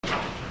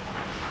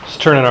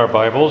Let's turn in our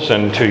Bibles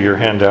and to your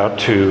handout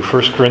to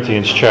 1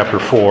 Corinthians chapter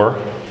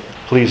 4.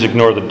 Please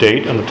ignore the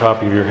date on the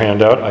top of your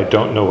handout. I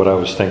don't know what I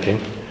was thinking.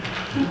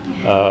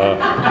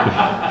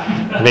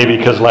 Maybe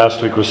because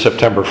last week was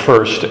September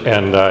 1st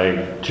and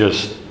I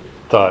just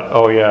thought,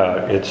 oh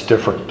yeah, it's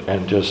different.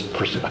 And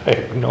I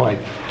have no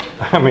idea.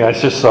 I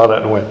just saw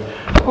that and went,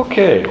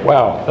 okay,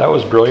 wow, that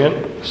was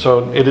brilliant.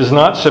 So it is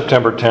not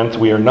September 10th.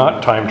 We are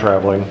not time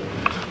traveling.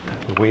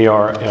 We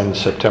are in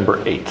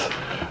September 8th.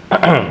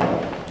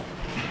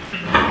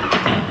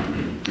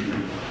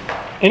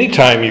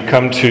 Anytime you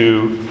come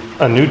to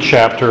a new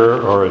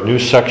chapter or a new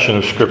section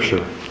of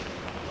Scripture,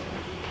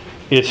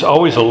 it's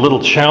always a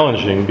little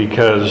challenging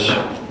because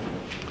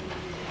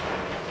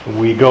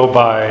we go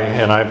by,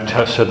 and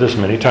I've said this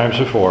many times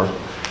before,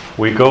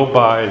 we go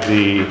by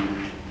the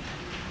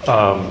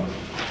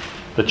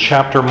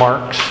chapter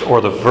marks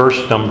or the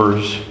verse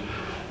numbers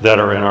that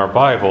are in our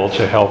Bible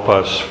to help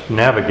us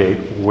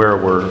navigate where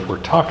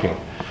we're talking.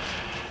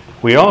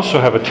 We also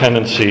have a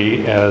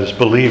tendency as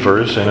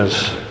believers and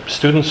as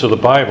students of the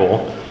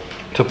Bible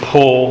to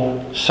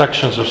pull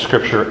sections of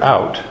Scripture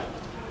out,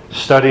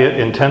 study it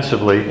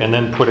intensively, and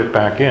then put it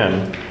back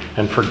in,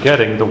 and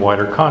forgetting the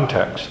wider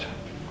context.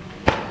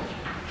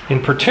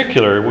 In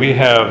particular, we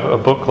have a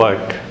book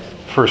like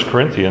 1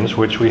 Corinthians,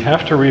 which we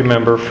have to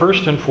remember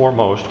first and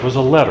foremost was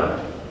a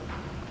letter.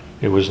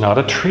 It was not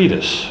a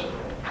treatise.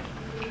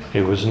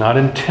 It was not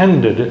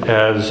intended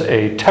as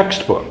a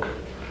textbook.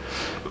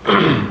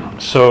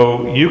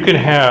 So you can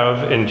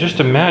have, and just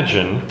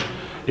imagine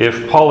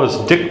if Paul is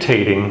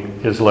dictating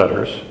his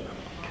letters,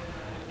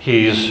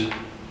 he's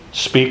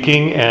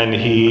speaking and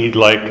he,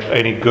 like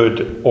any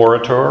good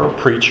orator or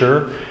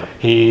preacher,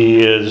 he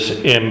is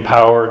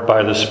empowered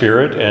by the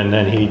Spirit and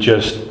then he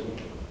just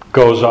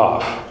goes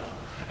off.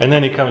 And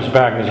then he comes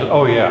back and says,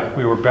 oh yeah,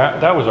 we were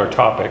back, that was our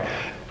topic.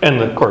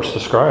 And of course the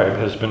scribe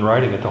has been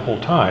writing it the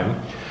whole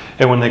time.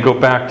 And when they go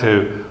back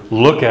to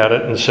look at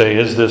it and say,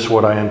 is this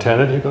what I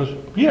intended? He goes,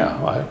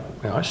 yeah,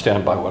 I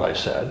stand by what I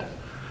said.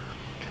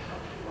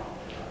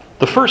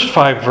 The first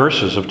 5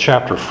 verses of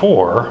chapter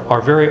 4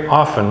 are very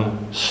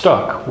often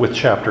stuck with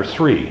chapter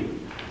 3.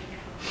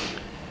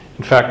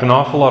 In fact, an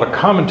awful lot of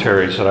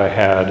commentaries that I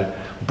had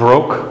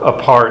broke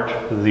apart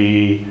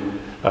the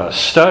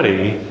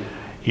study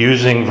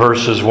using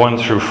verses 1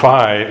 through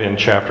 5 in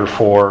chapter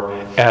 4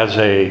 as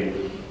a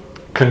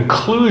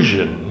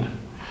conclusion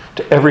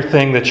to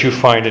everything that you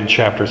find in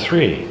chapter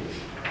 3.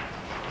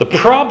 The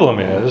problem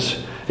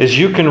is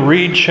you can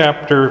read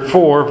chapter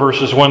 4,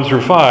 verses 1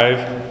 through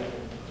 5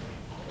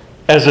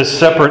 as a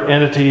separate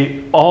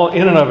entity all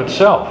in and of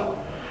itself.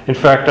 In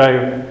fact,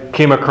 I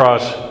came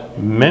across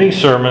many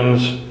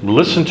sermons,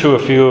 listened to a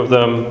few of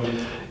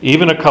them,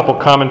 even a couple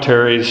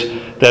commentaries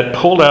that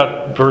pulled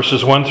out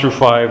verses 1 through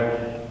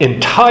 5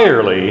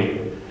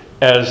 entirely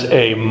as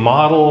a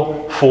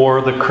model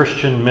for the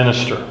Christian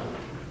minister.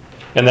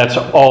 And that's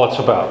all it's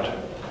about.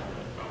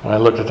 And I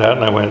looked at that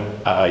and I went,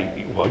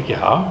 well,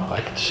 yeah,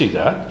 I can see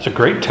that. It's a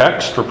great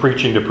text for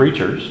preaching to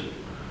preachers.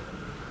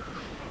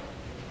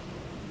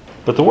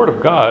 But the Word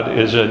of God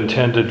is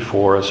intended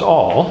for us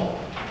all.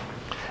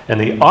 And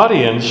the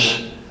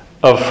audience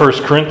of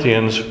 1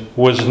 Corinthians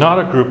was not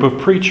a group of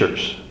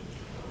preachers.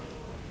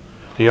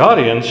 The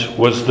audience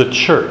was the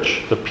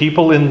church, the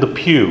people in the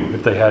pew,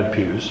 if they had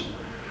pews.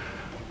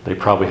 They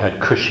probably had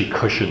cushy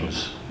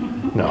cushions.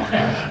 No.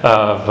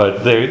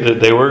 But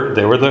they were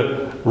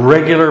the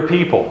regular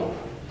people.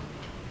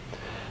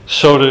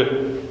 So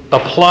to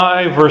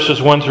apply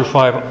verses 1 through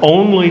 5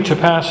 only to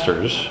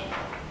pastors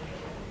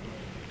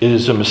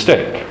is a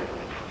mistake.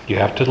 You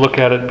have to look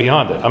at it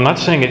beyond it. I'm not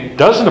saying it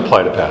doesn't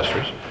apply to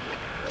pastors,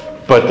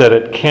 but that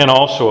it can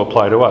also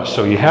apply to us.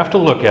 So you have to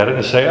look at it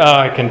and say,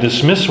 I can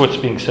dismiss what's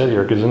being said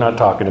here because he's not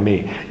talking to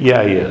me.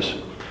 Yeah, he is.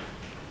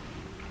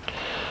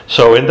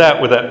 So with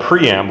that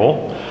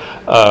preamble,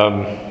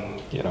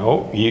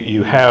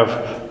 you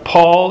have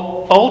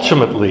Paul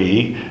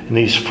ultimately, in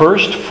these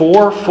first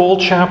 4 full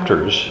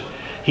chapters,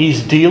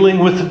 he's dealing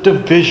with the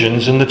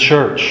divisions in the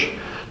church.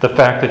 The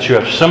fact that you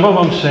have some of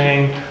them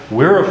saying,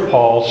 we're of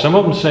Paul, some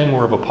of them saying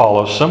we're of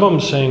Apollos, some of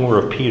them saying we're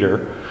of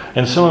Peter,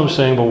 and some of them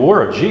saying, well,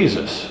 we're of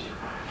Jesus.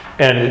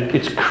 And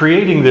it's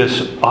creating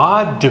this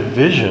odd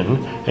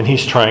division, and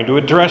he's trying to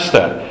address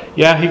that.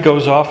 Yeah, he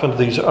goes off into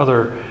these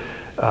other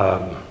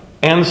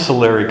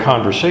ancillary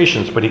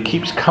conversations, but he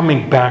keeps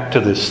coming back to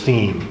this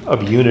theme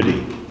of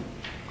unity.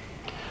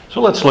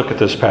 So let's look at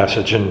this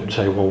passage and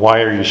say, well,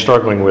 why are you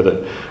struggling with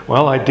it?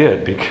 Well, I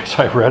did, because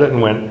I read it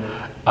and went,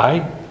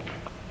 I'm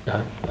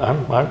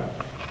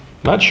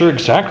not sure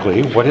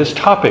exactly what his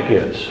topic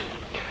is.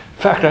 In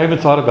fact, I even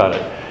thought about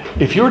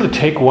it. If you were to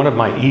take one of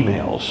my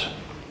emails,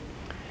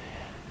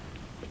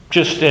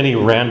 just any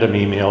random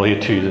email,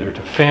 either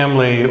to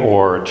family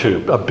or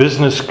to a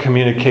business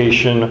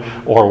communication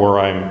or where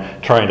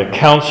I'm trying to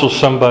counsel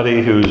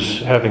somebody who's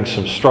having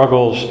some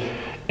struggles,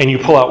 and you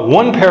pull out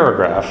one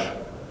paragraph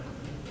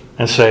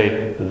and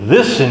say,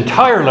 this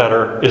entire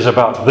letter is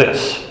about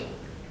this,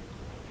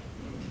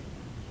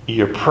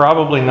 you're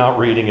probably not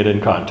reading it in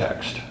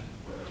context.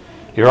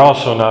 You're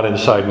also not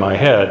inside my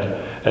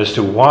head as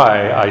to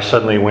why I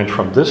suddenly went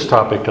from this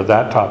topic to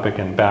that topic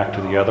and back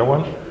to the other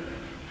one.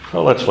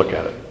 So let's look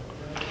at it.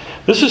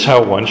 This is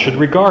how one should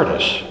regard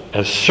us,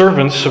 as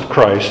servants of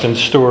Christ and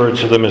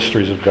stewards of the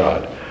mysteries of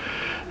God.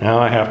 Now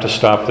I have to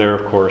stop there,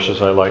 of course,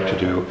 as I like to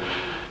do,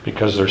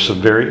 because there's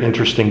some very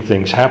interesting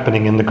things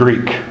happening in the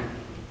Greek.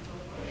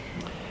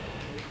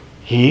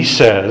 He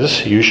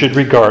says you should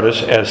regard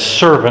us as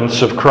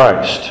servants of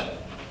Christ.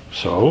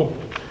 So,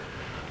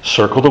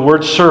 circle the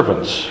word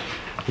servants.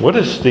 What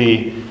is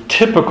the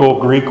typical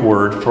Greek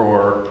word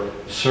for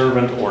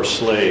servant or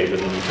slave in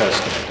the New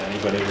Testament?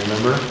 Anybody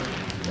remember?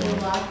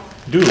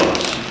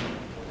 Doulos.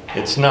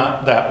 It's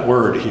not that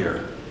word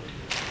here.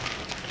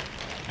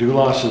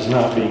 Doulos is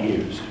not being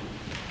used.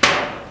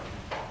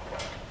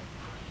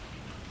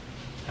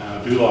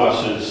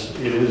 Doulos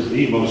is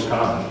the most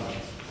common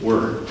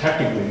word.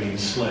 Technically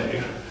means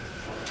slave.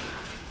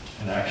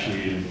 And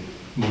actually in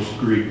most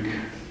Greek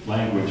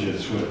language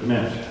it's what it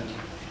meant.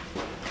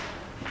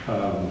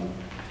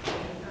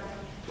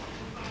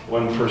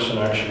 One person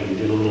actually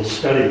did a little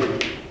study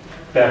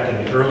back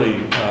in the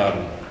early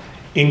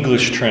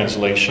English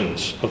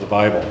translations of the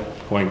Bible,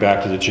 going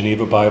back to the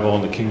Geneva Bible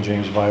and the King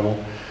James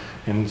Bible.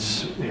 And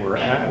we're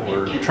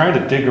trying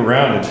to dig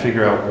around and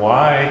figure out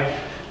why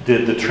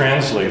did the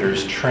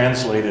translators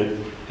translate it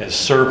as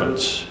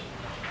servants,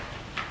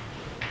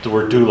 the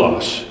word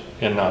doulos,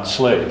 and not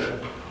slave.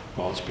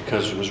 Well, it's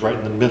because it was right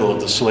in the middle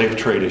of the slave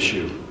trade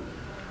issue.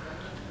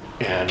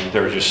 And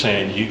they're just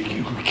saying,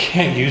 you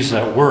can't use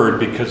that word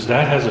because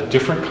that has a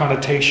different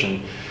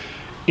connotation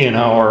in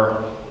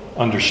our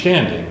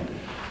understanding.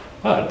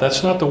 But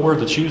that's not the word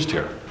that's used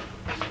here.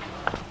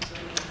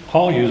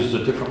 Paul uses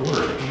a different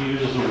word. He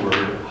uses the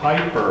word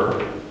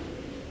hyper,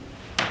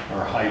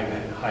 or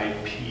hyperites.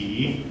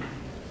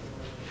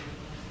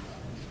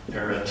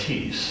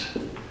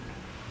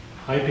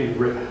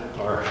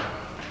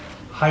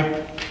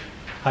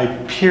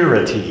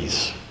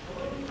 Hyperites.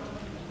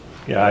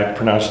 Yeah, I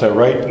pronounced that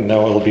right, and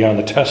now it'll be on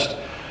the test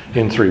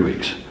in 3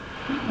 weeks.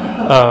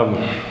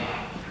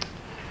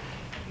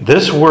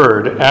 This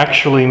word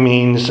actually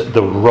means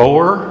the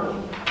rower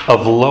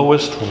of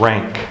lowest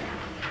rank.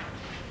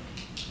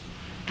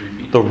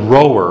 The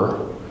rower.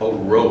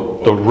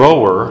 The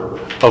rower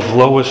of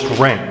lowest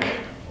rank.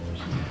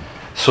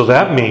 So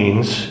that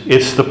means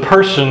it's the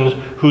person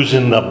who's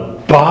in the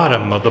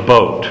bottom of the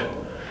boat.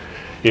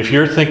 If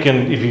you're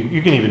thinking,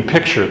 you can even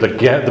picture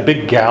the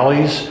big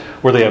galleys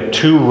where they have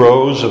 2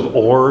 rows of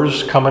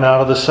oars coming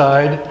out of the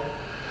side.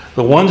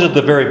 The ones at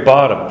the very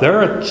bottom,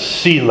 they're at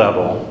sea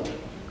level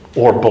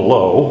or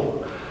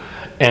below,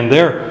 and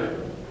they're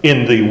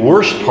in the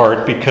worst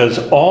part because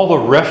all the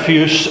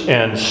refuse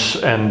and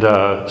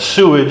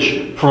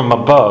sewage from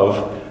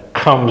above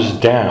comes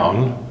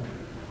down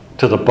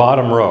to the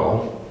bottom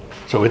row.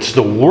 So it's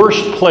the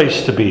worst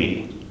place to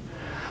be.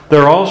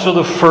 They're also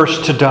the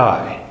first to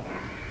die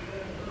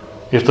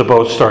if the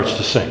boat starts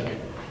to sink,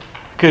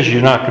 because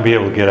you're not going to be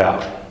able to get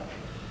out.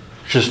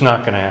 It's just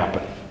not going to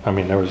happen. I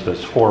mean, there was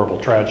this horrible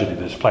tragedy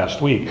this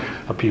past week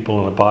of people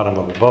in the bottom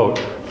of a boat.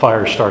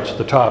 Fire starts at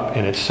the top,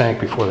 and it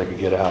sank before they could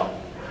get out.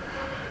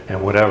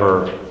 And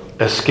whatever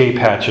escape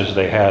hatches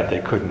they had,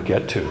 they couldn't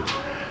get to.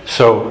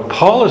 So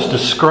Paul is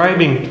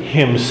describing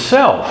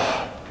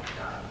himself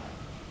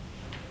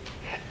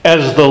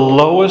as the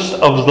lowest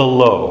of the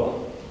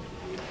low.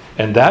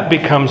 And that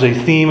becomes a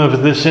theme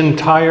of this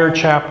entire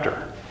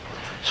chapter.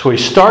 So he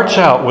starts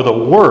out with a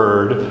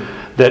word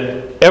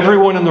that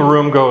everyone in the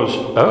room goes,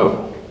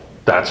 oh,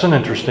 that's an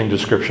interesting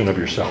description of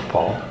yourself,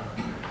 Paul.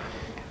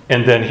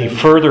 And then he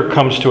further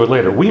comes to it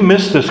later. We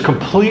miss this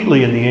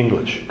completely in the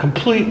English.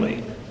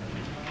 Completely.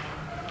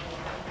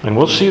 And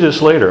we'll see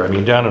this later. I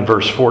mean, down in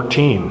verse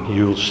 14,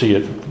 you'll see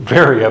it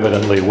very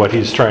evidently what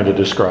he's trying to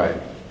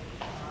describe.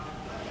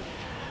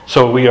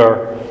 So we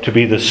are to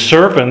be the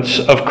servants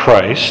of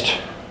Christ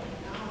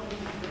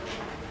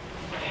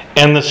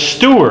and the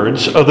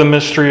stewards of the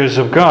mysteries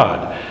of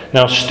God.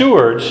 Now,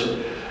 stewards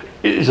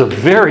is a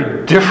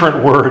very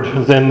different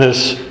word than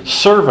this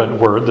servant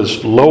word,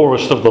 this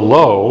lowest of the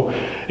low.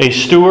 A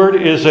steward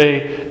is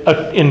a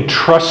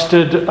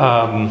entrusted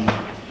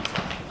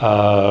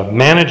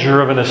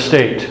manager of an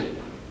estate.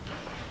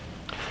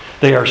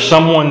 They are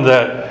someone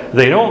that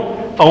they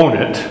don't own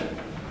it,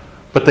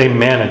 but they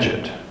manage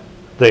it.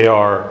 They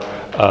are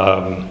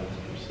an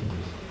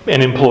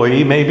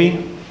employee,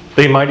 maybe.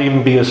 They might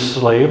even be a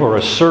slave or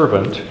a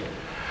servant,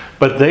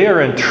 but they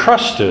are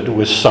entrusted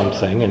with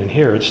something, and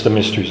here it's the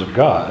mysteries of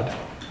God.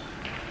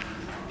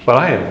 But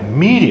I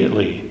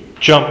immediately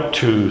jumped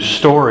to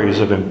stories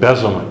of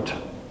embezzlement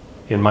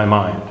in my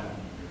mind,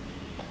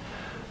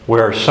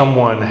 where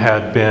someone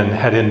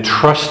had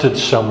entrusted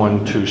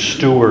someone to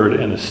steward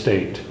an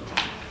estate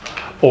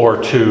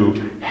or to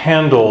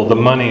handle the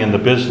money in the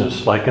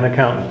business, like an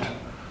accountant.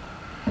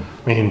 I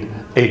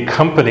mean, a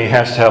company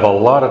has to have a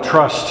lot of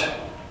trust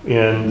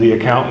in the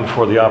accountant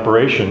for the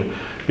operation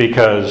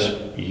because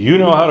you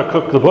know how to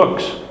cook the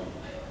books.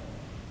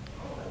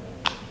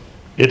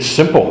 It's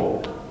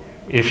simple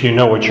if you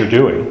know what you're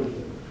doing.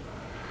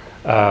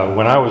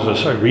 When I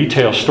was a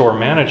retail store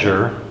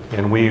manager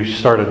and we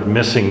started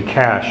missing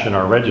cash in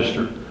our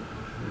register,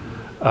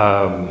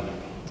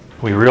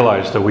 we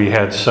realized that we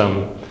had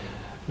some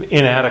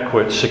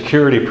inadequate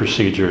security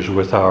procedures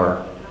with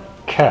our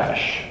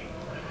cash.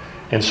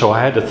 And so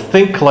I had to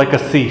think like a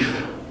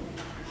thief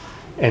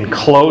and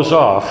close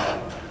off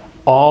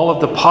all of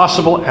the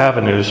possible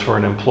avenues for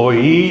an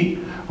employee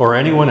or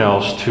anyone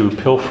else to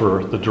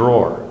pilfer the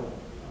drawer.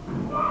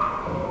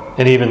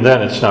 And even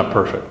then, it's not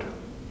perfect.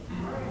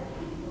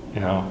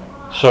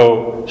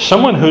 So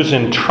someone who's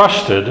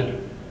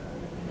entrusted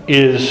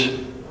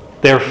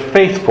they're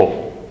faithful.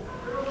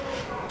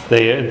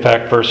 In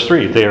fact, verse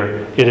 3,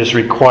 it is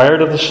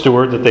required of the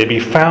steward that they be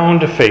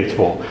found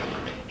faithful.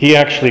 He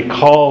actually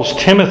calls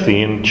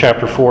Timothy in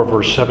chapter 4,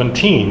 verse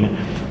 17,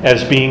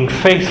 as being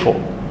faithful,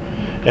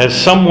 as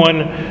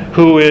someone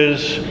who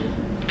is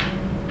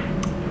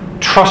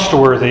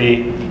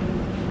trustworthy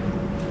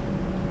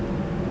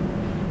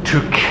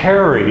to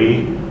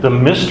carry the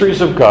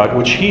mysteries of God,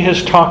 which he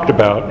has talked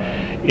about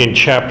in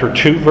chapter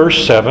 2,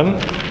 verse 7.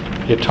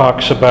 It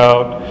talks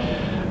about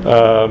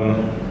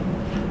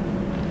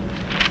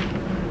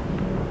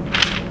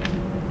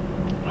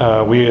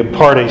we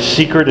impart a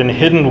secret and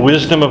hidden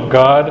wisdom of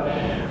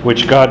God,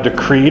 which God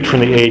decreed from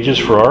the ages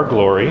for our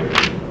glory.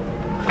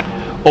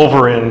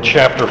 Over in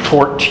chapter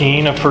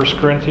 14 of 1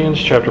 Corinthians,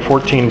 chapter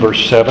 14,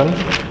 verse 7,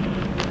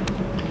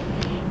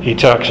 he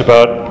talks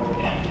about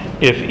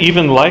if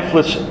even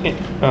lifeless...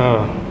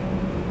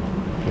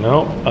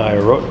 I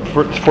wrote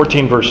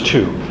 14, verse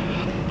 2.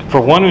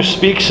 For one who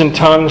speaks in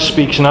tongues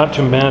speaks not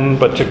to men,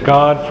 but to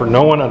God, for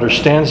no one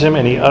understands him,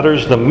 and he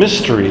utters the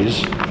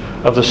mysteries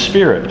of the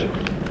Spirit.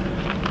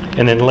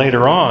 And then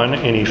later on,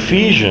 in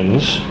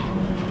Ephesians,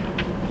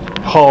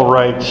 Paul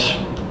writes,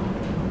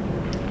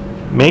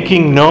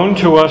 making known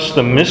to us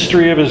the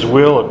mystery of his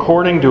will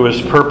according to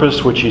his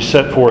purpose which he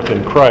set forth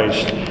in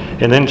Christ.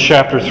 And then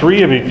chapter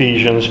 3 of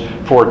Ephesians,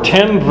 for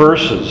 10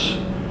 verses,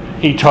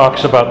 he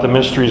talks about the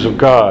mysteries of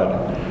God.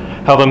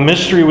 How the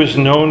mystery was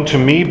known to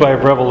me by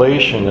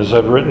revelation, as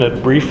I've written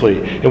it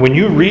briefly. And when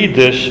you read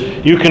this,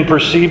 you can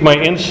perceive my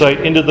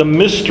insight into the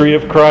mystery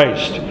of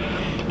Christ.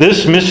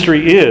 This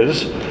mystery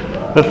is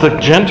that the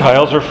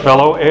Gentiles are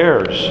fellow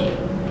heirs,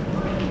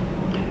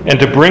 and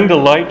to bring to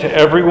light to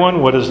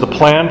everyone what is the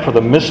plan for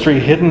the mystery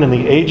hidden in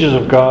the ages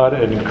of God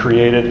and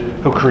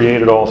who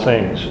created all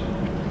things.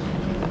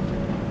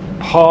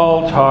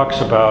 Paul talks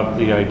about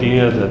the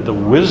idea that the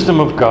wisdom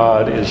of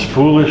God is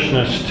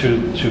foolishness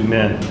to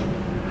men.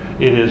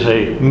 It is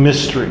a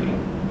mystery,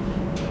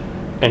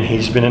 and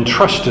he's been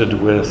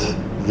entrusted with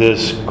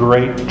this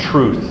great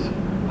truth.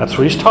 That's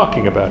what he's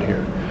talking about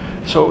here.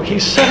 So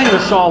he's setting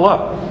this all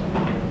up.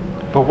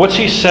 But what's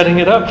he setting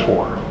it up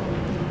for?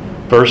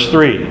 Verse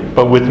 3,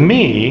 but with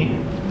me,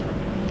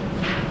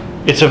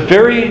 it's a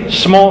very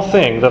small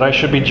thing that I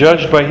should be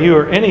judged by you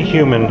or any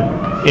human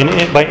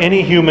by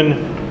any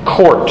human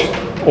court,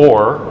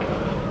 or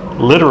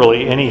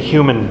literally any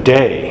human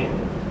day.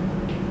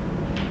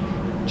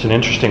 It's an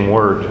interesting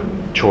word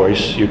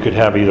choice. You could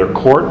have either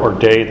court or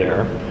day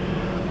there.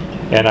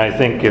 And I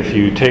think if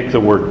you take the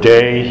word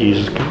day,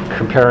 he's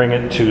comparing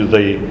it to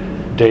the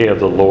day of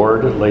the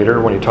Lord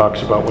later when he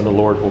talks about when the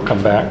Lord will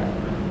come back.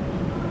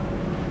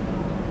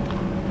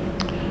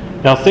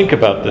 Now think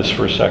about this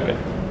for a second.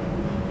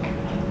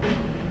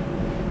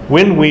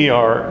 When we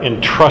are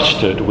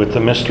entrusted with the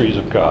mysteries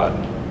of God,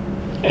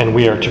 and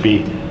we are to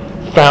be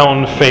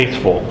found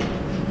faithful,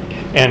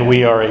 and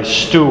we are a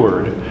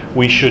steward,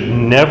 we should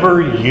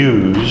never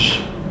use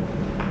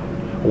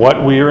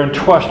what we are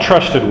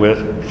entrusted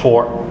with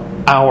for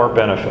our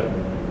benefit.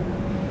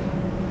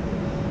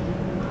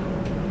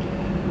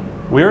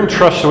 We are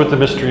entrusted with the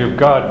mystery of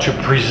God to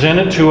present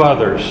it to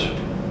others.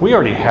 We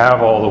already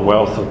have all the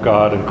wealth of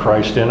God and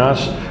Christ in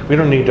us. We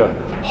don't need to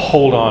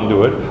hold on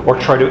to it or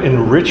try to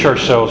enrich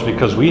ourselves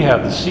because we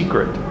have the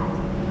secret.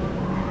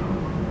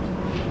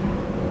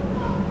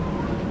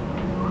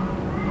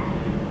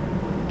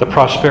 The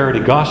prosperity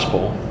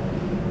gospel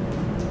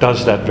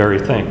does that very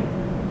thing.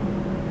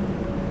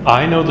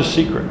 I know the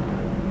secret,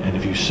 and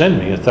if you send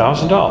me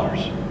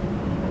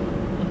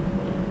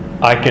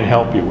 $1,000, I can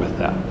help you with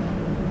that.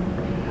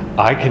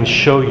 I can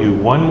show you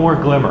one more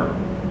glimmer.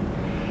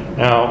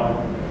 Now,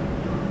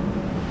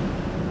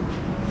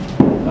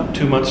 about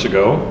 2 months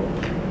ago,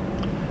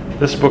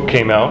 this book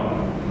came out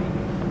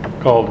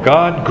called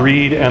God,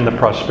 Greed, and the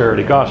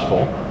Prosperity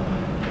Gospel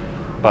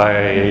by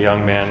a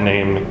young man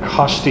named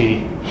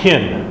Costi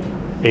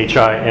Hinn,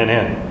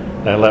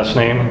 H-I-N-N. That last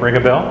name ring a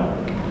bell?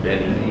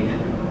 Benny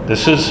Hinn.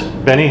 This is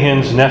Benny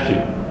Hinn's nephew.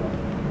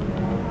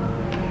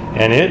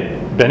 And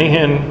Benny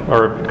Hinn,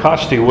 or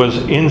Costi, was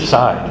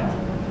inside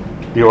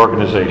the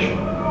organization.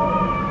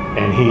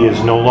 And he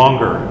is no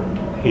longer.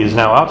 He is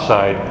now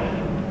outside,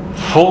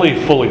 full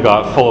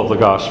of the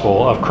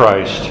gospel of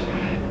Christ,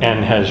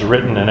 and has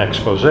written an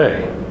expose.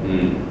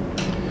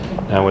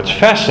 Now, what's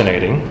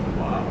fascinating,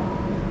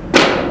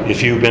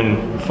 if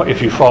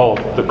you follow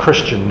the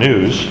Christian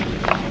news,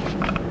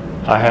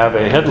 I have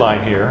a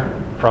headline here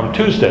from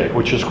Tuesday,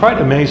 which is quite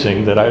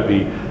amazing that I'd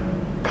be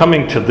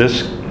coming to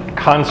this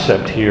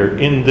concept here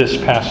in this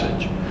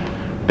passage.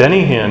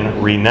 Benny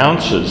Hinn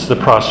renounces the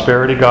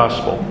prosperity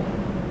gospel.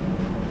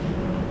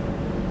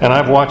 And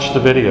I've watched the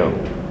video.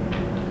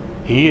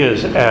 He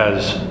is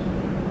as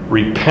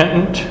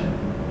repentant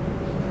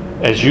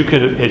as you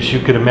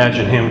could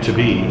imagine him to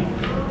be.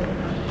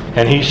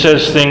 And he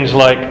says things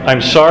like,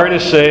 I'm sorry to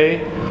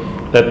say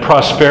that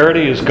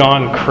prosperity has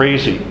gone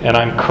crazy, and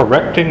I'm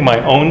correcting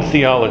my own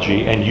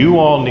theology, and you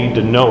all need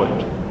to know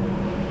it.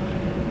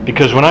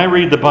 Because when I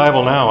read the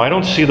Bible now, I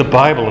don't see the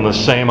Bible in the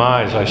same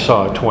eyes I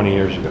saw it 20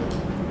 years ago.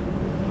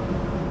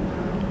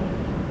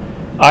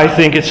 I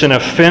think it's an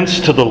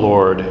offense to the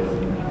Lord.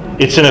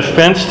 It's an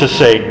offense to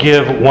say,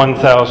 give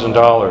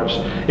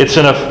 $1,000. It's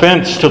an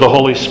offense to the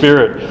Holy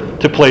Spirit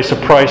to place a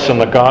price on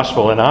the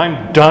gospel, and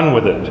I'm done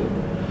with it.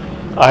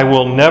 I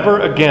will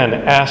never again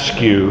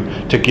ask you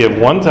to give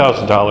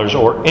 $1,000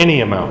 or any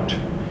amount,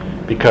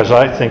 because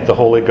I think the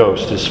Holy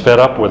Ghost is fed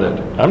up with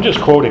it. I'm just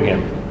quoting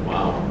him.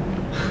 Wow.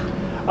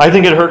 I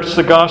think it hurts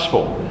the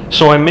gospel.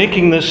 So I'm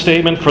making this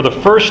statement for the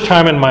first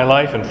time in my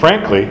life, and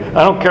frankly,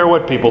 I don't care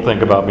what people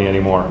think about me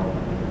anymore.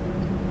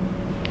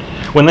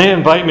 When they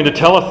invite me to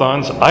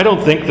telethons, I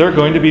don't think they're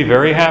going to be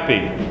very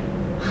happy.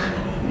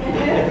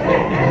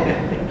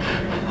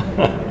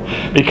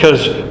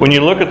 Because when you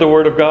look at the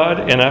Word of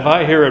God, and if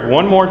I hear it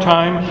one more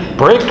time,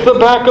 break the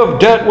back of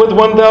debt with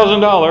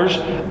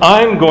 $1,000,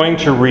 I'm going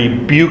to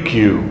rebuke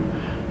you.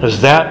 Because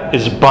that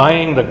is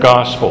buying the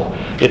gospel.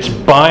 It's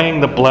buying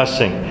the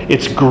blessing.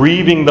 It's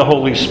grieving the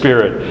Holy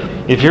Spirit.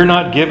 If you're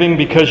not giving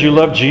because you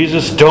love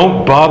Jesus,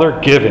 don't bother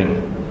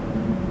giving.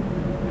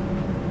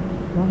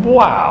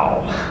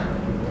 Wow.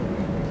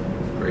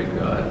 Great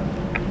God.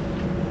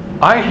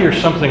 I hear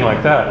something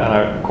like that,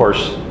 and of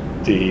course,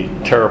 the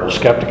terrible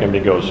skeptic in me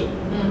goes,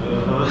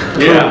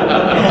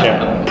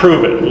 yeah,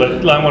 prove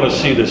it. I want to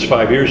see this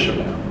 5 years from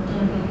now.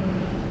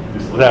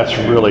 That's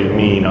really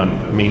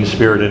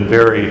mean-spirited and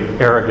very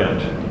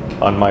arrogant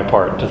on my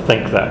part to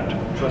think that.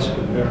 Trust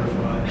but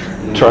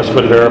verify. Trust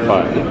but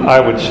verify. I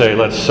would say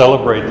let's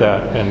celebrate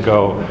that and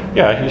go,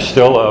 yeah, he's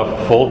still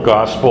a full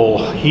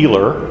gospel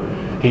healer.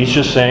 He's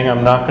just saying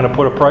I'm not going to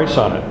put a price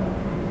on it.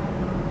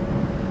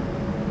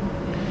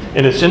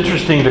 And it's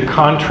interesting to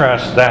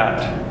contrast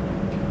that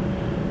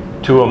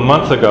to a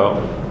month ago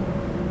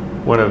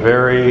when a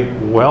very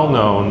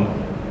well-known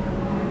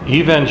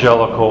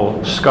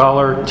evangelical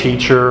scholar,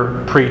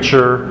 teacher,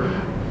 preacher,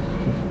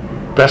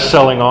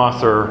 best-selling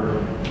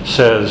author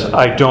says,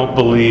 I don't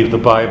believe the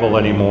Bible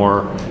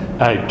anymore.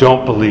 I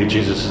don't believe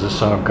Jesus is the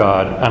Son of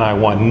God, and I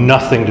want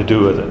nothing to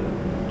do with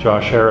it.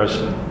 Josh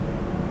Harris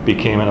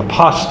became an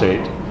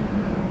apostate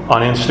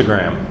on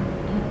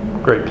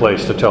Instagram. Great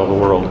place to tell the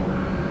world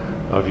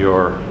of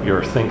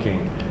your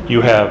thinking.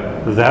 You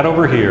have that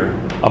over here.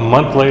 A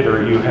month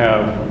later, you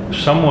have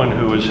someone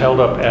who is held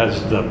up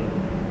as the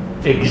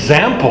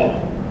example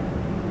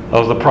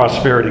of the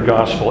prosperity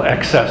gospel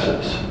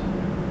excesses,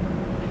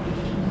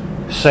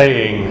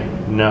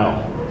 saying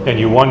no. And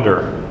you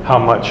wonder how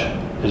much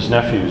his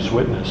nephew's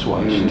witness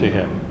was to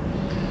him.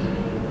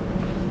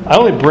 I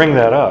only bring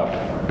that up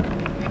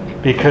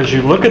because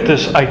you look at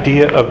this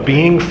idea of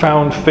being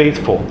found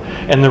faithful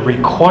and the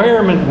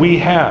requirement we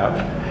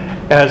have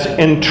as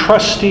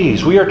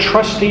entrustees. We are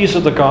trustees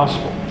of the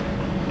gospel.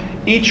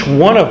 Each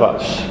one of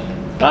us,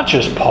 not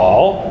just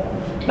Paul,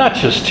 not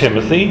just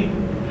Timothy,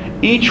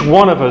 each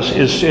one of us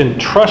is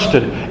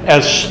entrusted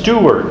as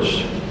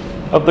stewards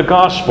of the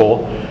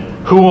gospel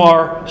who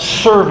are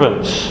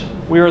servants.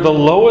 We are the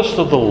lowest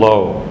of the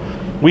low.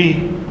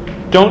 We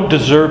don't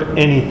deserve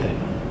anything.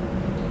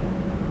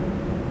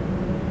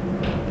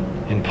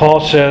 And Paul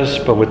says,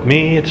 but with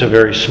me it's a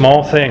very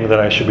small thing that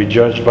I should be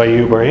judged by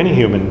you, by any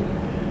human,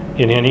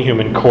 in any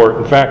human court.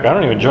 In fact, I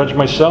don't even judge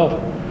myself.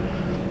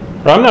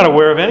 I'm not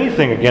aware of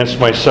anything against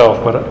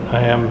myself, but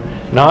I am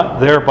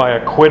not thereby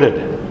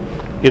acquitted.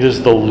 It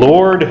is the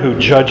Lord who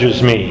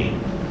judges me.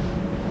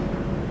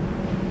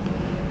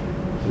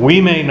 We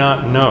may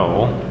not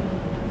know,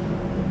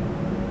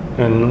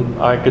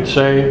 and I could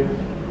say,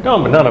 no,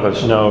 but none of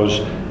us knows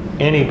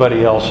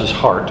anybody else's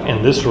heart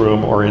in this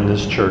room or in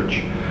this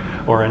church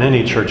or in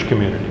any church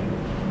community.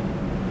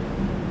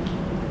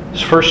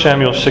 It's 1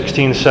 Samuel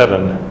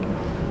 16:7.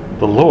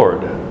 The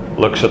Lord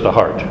looks at the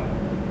heart.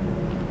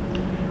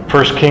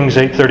 1 Kings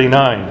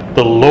 8:39.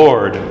 The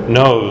Lord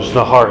knows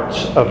the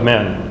hearts of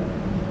men.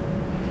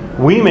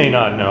 We may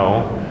not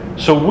know,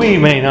 so we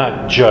may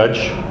not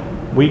judge.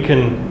 We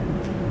can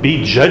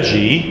be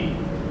judgy,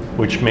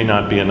 which may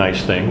not be a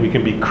nice thing. We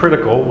can be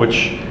critical,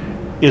 which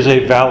is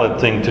a valid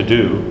thing to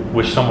do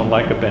with someone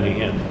like a Benny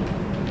Hinn.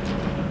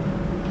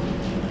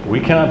 We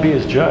cannot be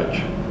his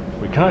judge.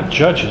 We cannot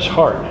judge his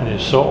heart and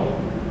his soul,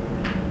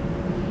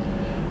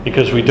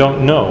 because we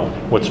don't know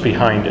what's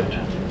behind it.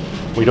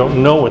 We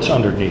don't know what's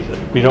underneath it.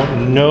 We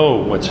don't know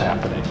what's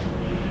happening.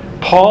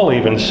 Paul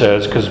even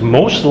says, because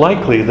most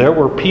likely there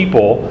were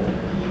people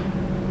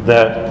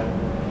that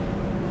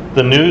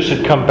the news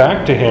had come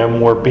back to him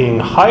were being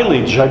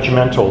highly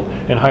judgmental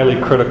and highly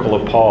critical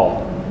of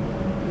Paul.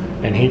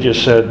 And he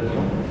just said,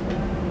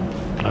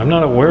 I'm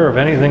not aware of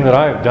anything that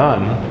I've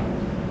done,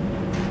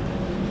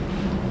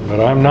 but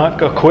I'm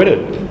not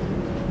acquitted.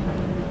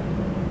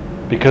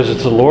 Because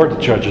it's the Lord that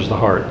judges the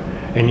heart.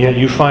 And yet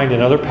you find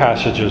in other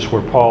passages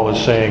where Paul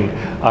is saying,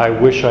 I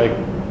wish I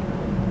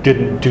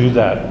didn't do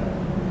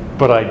that,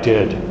 but I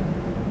did.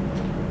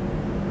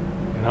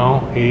 You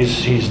know,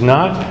 he's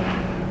not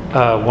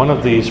one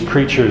of these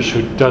preachers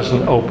who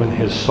doesn't open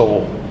his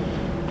soul.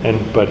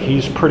 But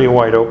he's pretty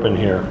wide open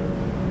here.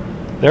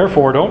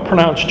 Therefore, don't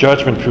pronounce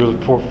judgment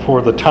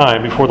for the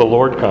time before the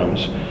Lord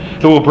comes,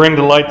 who will bring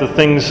to light the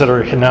things that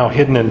are now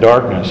hidden in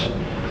darkness,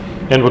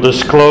 and will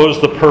disclose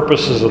the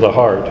purposes of the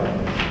heart.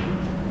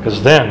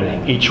 Because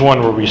then each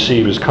one will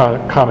receive his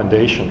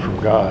commendation from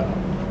God.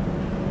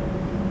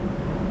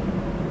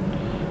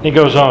 He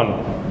goes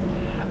on,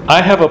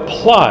 I have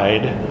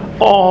applied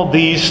all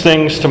these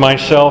things to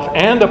myself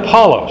and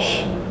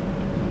Apollos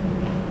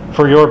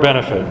for your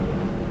benefit.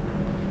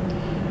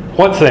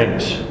 What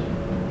things?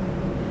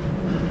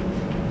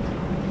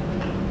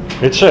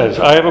 It says,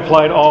 I have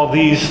applied all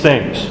these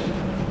things.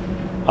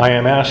 I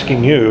am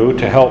asking you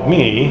to help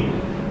me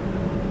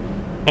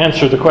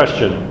answer the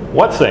question,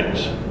 what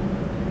things?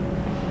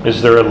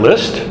 Is there a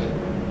list?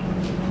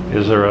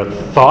 Is there a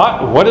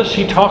thought? What is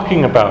he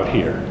talking about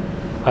here?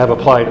 I have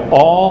applied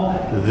all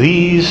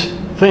these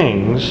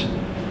things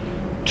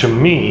to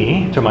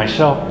me, to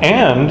myself,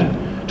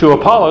 and to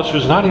Apollos,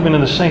 who's not even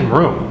in the same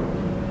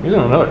room. He's in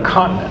another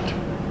continent.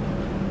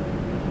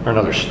 Or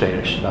another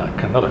state, not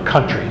another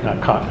country,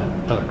 not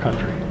continent, another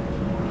country.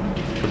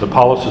 Because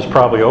Apollos is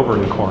probably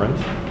over in Corinth.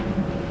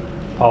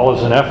 Paul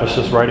is in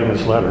Ephesus writing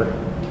this letter.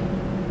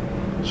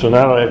 So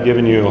now that I've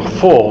given you a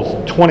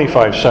full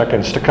 25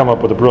 seconds to come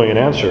up with a brilliant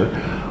answer,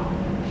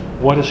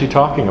 what is he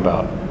talking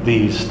about?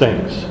 These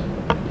things.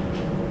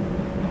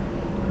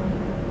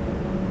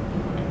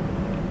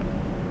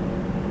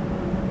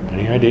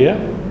 Any idea?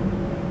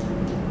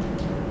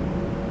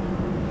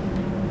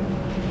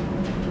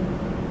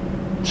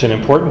 It's an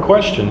important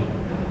question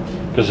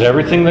because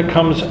everything that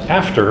comes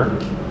after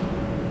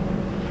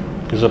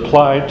is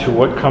applied to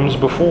what comes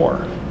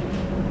before.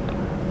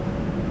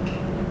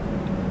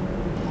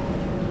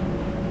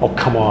 Oh,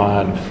 come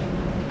on.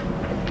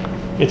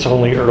 It's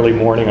only early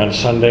morning on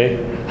Sunday.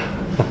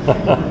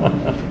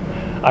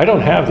 I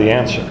don't have the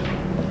answer.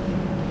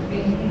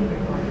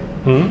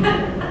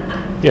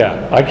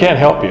 Yeah, I can't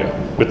help you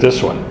with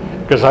this one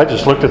because I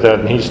just looked at that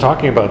and he's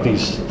talking about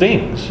these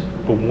things.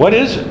 But what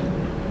is it?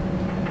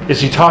 Is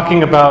he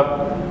talking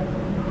about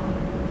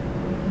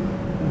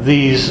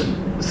these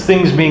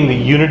things being the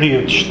unity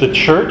of the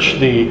church,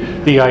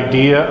 the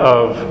idea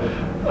of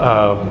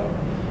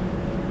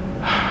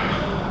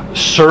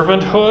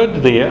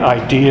servanthood, the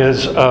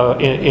ideas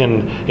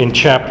in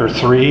chapter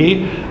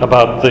 3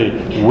 about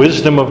the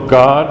wisdom of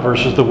God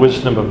versus the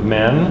wisdom of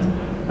men?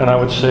 And I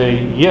would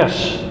say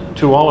yes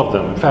to all of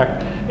them. In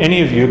fact,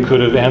 any of you could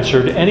have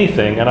answered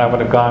anything and I would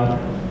have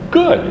gone,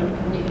 good.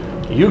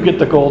 You get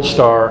the gold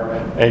star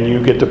and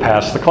you get to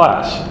pass the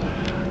class.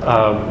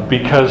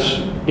 Because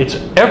it's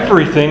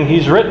everything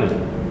he's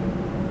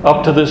written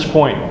up to this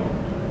point.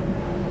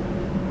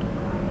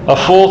 A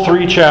full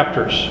 3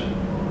 chapters.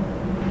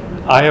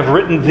 I have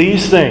written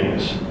these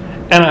things,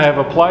 and I have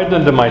applied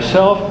them to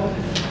myself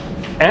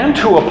and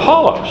to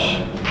Apollos.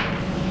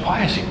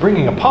 Why is he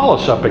bringing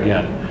Apollos up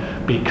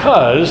again?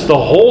 Because the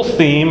whole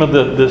theme of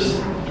this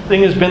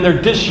thing has been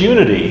their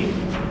disunity.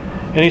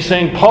 And he's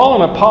saying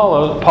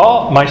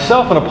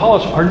myself and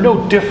Apollos are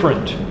no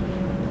different.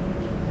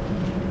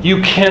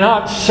 You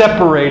cannot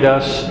separate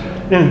us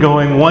in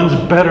going one's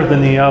better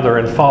than the other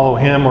and follow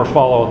him or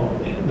follow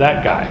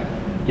that guy.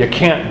 You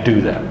can't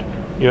do that.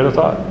 You had a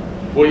thought?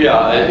 Well,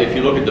 yeah, if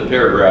you look at the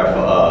paragraph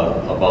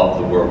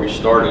about where we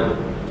started,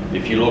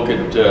 if you look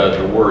at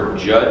the word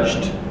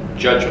judged,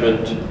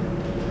 judgment,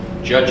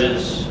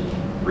 judges,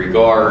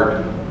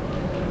 regard,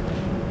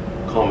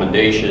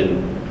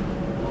 commendation,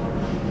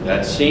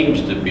 that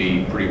seems to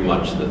be pretty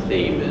much the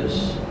theme,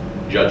 is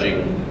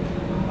judging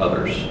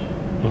others.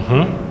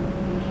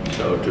 Mm-hmm.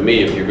 So to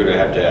me, if you're going to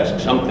have to ask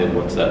something,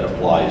 what's that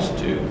applies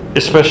to?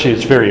 Especially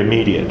it's very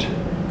immediate.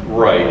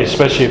 Right.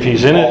 Especially if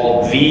he's in it.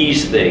 All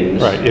these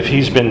things. Right. If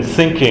he's been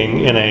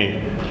thinking in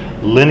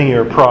a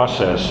linear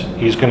process,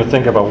 he's going to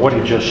think about what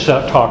he just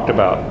talked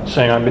about.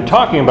 Saying, I've been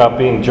talking about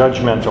being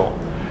judgmental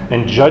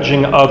and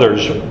judging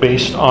others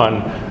based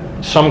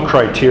on some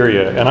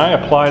criteria. And I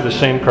apply the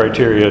same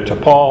criteria to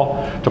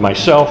Paul, to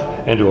myself,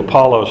 and to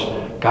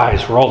Apollos.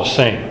 Guys, we're all the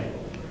same.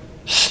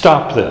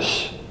 Stop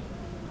this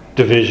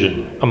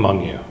division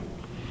among you.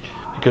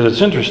 Because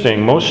it's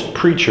interesting, most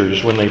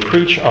preachers, when they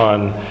preach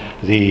on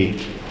the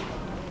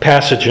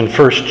passage in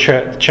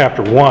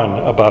chapter 1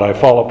 about I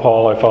follow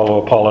Paul, I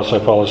follow Apollos, I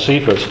follow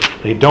Cephas,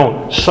 they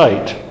don't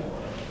cite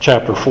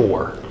chapter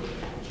 4.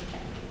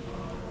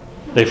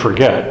 They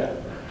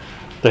forget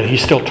that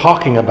he's still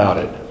talking about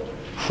it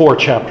 4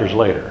 chapters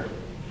later.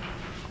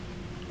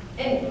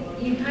 And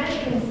you kind of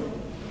can,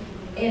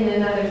 in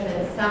another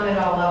sense, sum it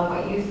all up,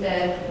 what you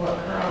said, what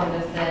Carl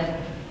just said,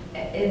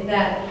 is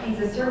that he's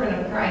a servant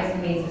of Christ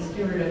and he's a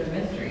steward of the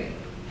mystery.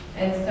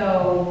 And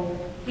so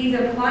he's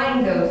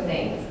applying those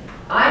things.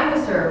 I'm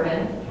a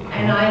servant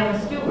and I'm a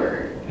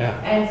steward. Yeah.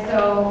 And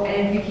so,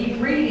 and if you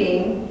keep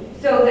reading,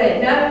 so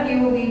that none of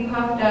you will be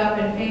puffed up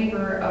in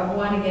favor of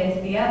one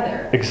against the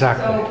other.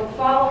 Exactly. So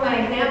follow my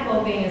example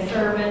of being a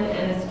servant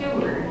and a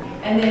steward,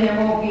 and then there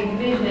won't be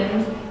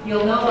divisions.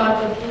 You'll know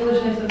about the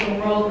foolishness of the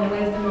world and the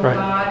wisdom of Right.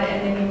 God,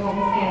 and then you won't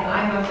be saying,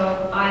 I'm a.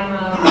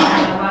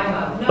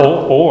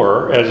 No.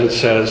 Or, as it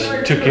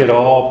says, to get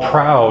all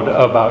proud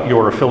about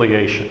your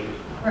affiliation.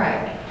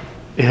 Right.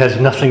 It has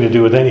nothing to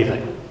do with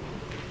anything.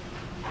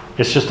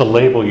 It's just a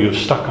label you've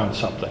stuck on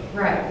something.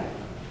 Right.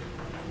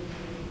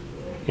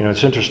 You know,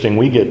 it's interesting,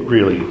 we get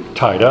really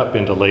tied up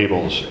into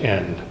labels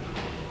and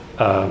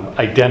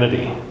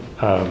identity.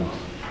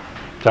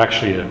 It's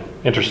actually an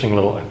interesting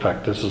little, in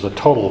fact, this is a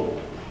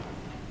total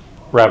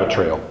rabbit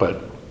trail,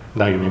 but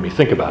now you made me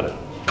think about it.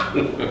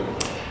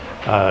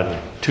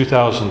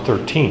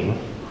 2013,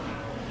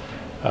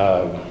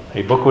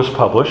 a book was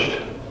published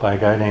by a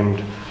guy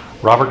named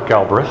Robert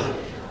Galbraith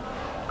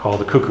called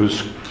The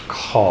Cuckoo's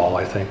Call,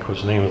 I think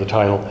was the name of the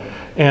title,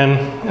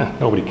 and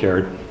nobody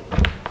cared.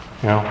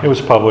 You know, it was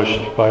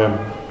published by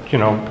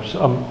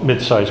a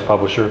mid-sized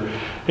publisher.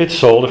 It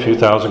sold a few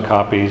thousand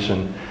copies,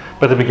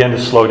 but they began to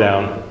slow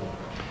down.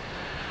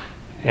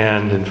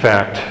 And in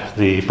fact,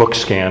 the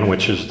BookScan,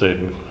 which is the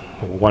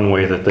one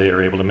way that they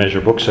are able to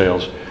measure book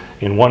sales,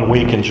 in 1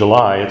 week in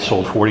July, it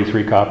sold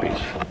 43 copies.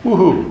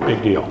 Woohoo,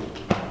 big deal.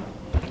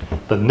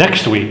 The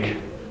next week,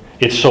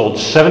 it sold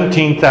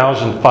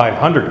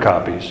 17,500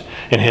 copies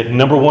and hit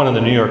number 1 in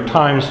the New York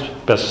Times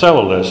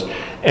bestseller list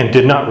and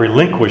did not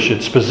relinquish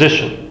its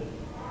position.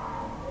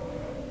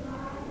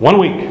 1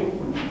 week.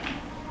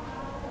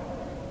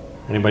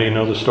 Anybody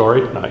know the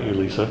story? Not you,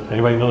 Lisa.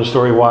 Anybody know the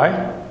story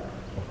why?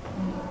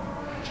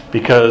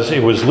 Because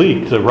it was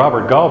leaked that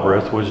Robert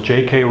Galbraith was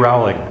J.K.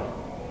 Rowling,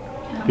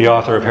 the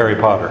author of Harry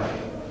Potter.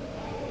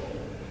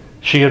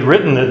 She had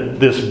written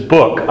this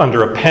book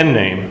under a pen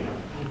name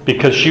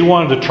because she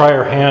wanted to try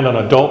her hand on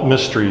adult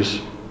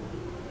mysteries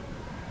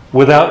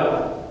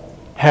without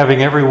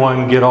having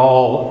everyone get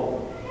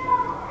all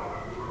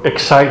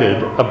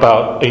excited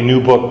about a new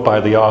book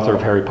by the author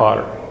of Harry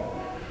Potter.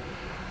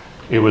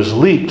 It was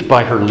leaked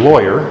by her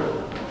lawyer,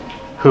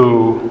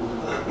 who,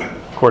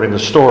 according to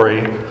the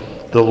story,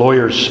 the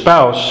lawyer's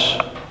spouse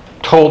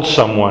told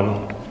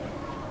someone,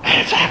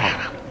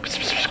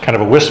 kind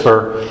of a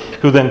whisper,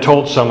 who then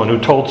told someone, who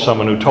told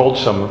someone, who told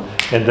someone,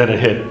 and then it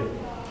hit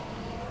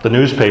the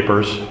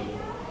newspapers.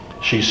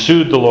 She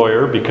sued the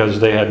lawyer because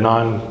they had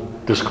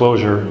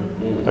non-disclosure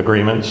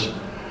agreements.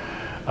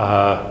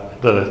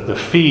 The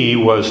fee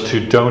was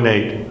to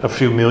donate a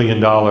few $1 million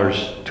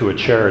to a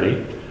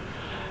charity.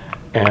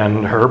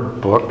 And her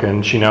book,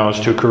 and she now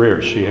has 2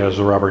 careers. She has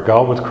the Robert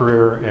Galbraith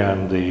career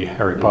and the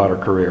Harry Potter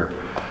career.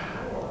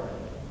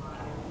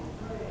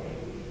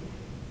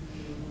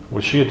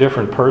 Was she a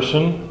different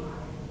person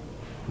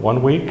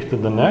 1 week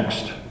than the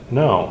next?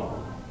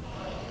 No.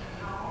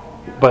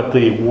 But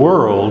the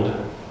world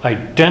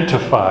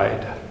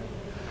identified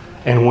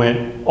and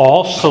went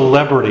all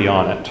celebrity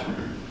on it.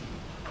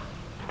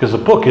 Because the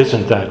book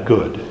isn't that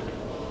good.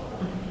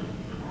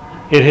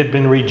 It had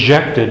been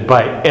rejected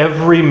by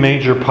every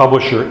major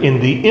publisher in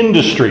the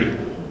industry.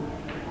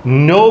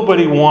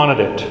 Nobody wanted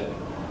it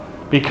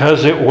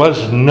because it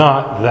was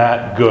not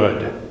that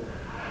good.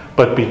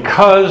 But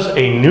because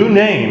a new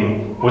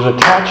name was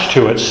attached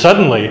to it,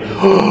 suddenly,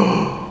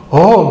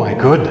 oh my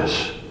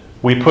goodness,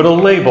 we put a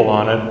label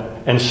on it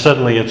and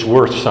suddenly it's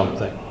worth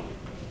something.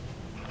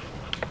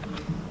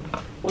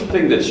 One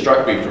thing that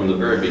struck me from the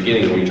very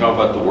beginning, when you talk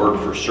about the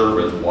word for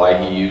servant,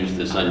 why he used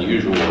this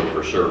unusual word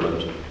for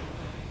servant,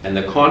 and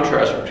the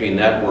contrast between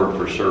that word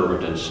for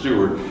servant and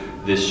steward,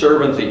 the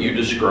servant that you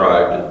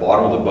described at the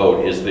bottom of the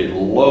boat is the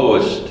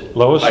lowest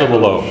type of the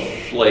low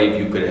slave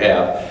you could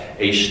have.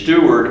 A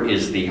steward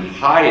is the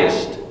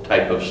highest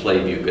type of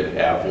slave you could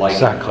have, like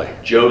Exactly.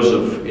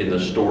 Joseph in the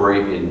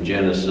story in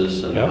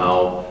Genesis, and Yep.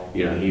 how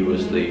he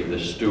was the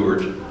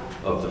steward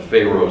of the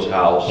Pharaoh's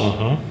house.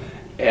 Mm-hmm.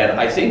 And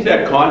I think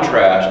that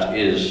contrast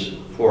is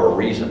for a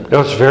reason. That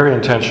was very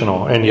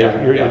intentional, and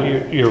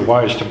Yeah. you're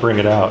wise to bring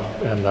it out,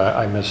 and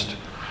I missed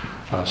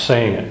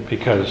saying it,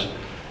 because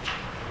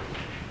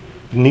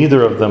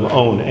neither of them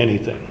own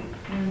anything.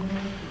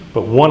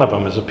 But one of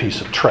them is a piece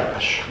of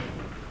trash.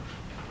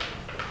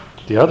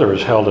 The other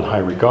is held in high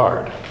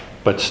regard,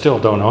 but still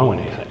don't own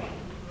anything.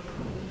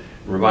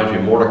 Reminds me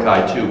of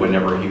Mordecai too,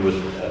 whenever he was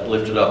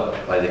lifted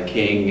up by the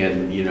king,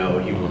 and he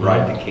would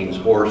ride the king's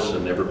horse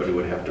and everybody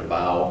would have to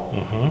bow.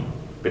 Mm-hmm.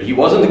 But he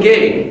wasn't the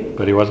king,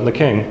 But he wasn't the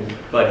king.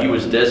 but he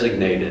was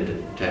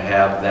designated to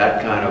have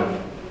that kind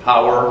of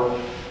power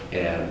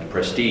and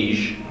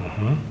prestige.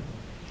 Mm-hmm.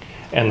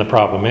 And the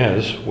problem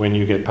is, when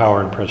you get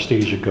power and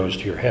prestige, it goes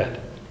to your head.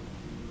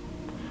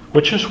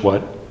 Which is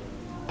what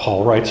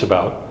Paul writes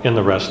about in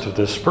the rest of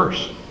this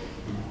verse.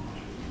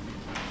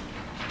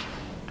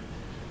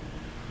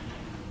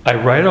 I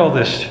write all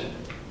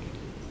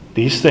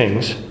these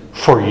things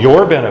for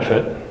your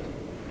benefit,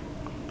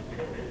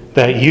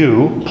 that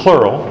you,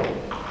 plural,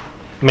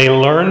 may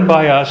learn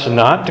by us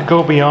not to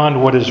go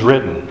beyond what is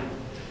written,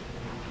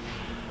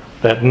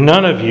 that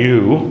none of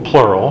you,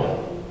 plural,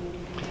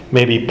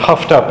 may be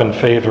puffed up in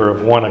favor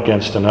of one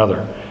against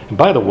another. And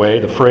by the way,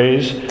 the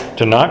phrase,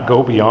 to not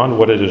go beyond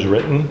what it is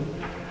written,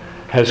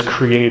 has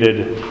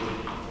created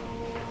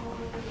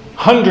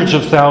hundreds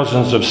of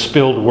thousands of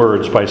spilled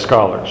words by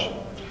scholars.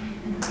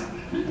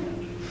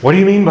 What do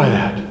you mean by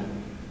that?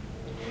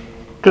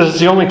 Because it's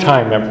the only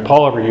time that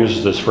Paul ever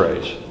uses this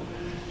phrase.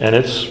 And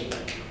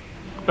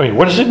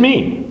what does it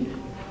mean?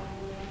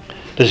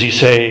 Does he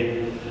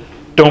say,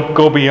 don't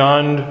go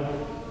beyond?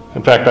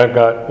 In fact, I've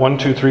got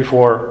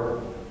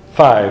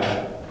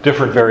 5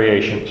 different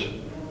variations.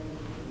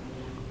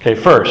 Okay,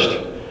 first,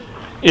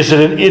 is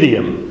it an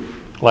idiom?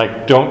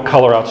 Like, don't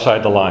color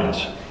outside the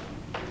lines.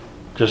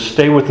 Just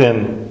stay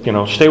within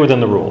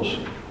the rules.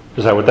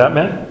 Is that what that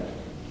meant?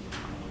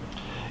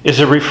 Is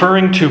it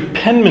referring to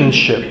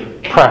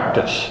penmanship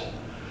practice,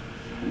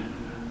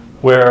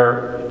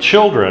 where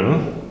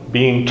children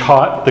being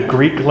taught the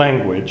Greek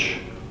language,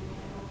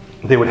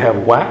 they would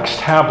have wax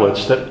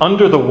tablets that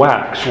under the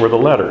wax were the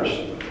letters,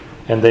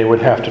 and they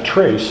would have to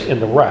trace in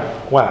the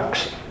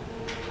wax.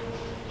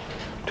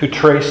 To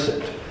trace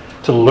it,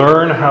 to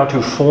learn how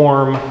to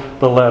form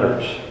the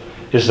letters.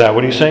 Is that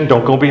what he's saying?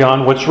 Don't go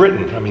beyond what's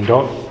written. I mean,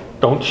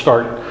 don't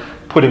start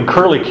putting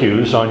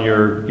curlicues on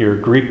your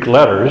Greek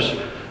letters,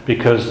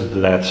 because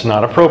that's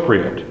not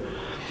appropriate.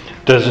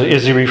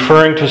 Is he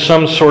referring to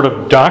some sort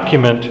of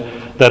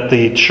document that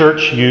the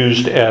church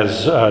used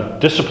as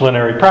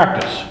disciplinary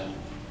practice?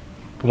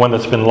 One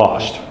that's been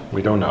lost?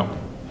 We don't know.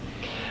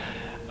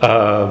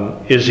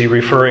 Is he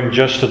referring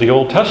just to the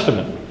Old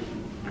Testament?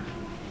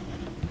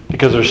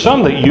 Because there's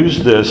some that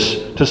use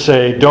this to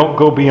say, don't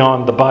go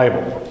beyond the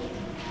Bible.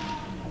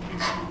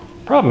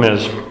 Problem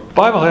is, the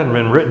Bible hadn't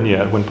been written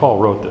yet when Paul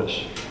wrote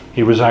this.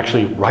 He was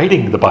actually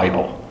writing the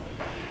Bible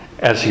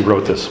as he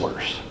wrote this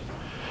verse.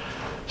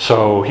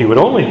 So he would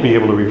only be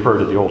able to refer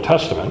to the Old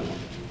Testament.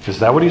 Is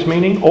that what he's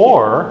meaning?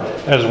 Or,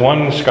 as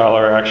one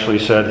scholar actually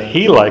said,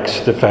 he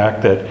likes the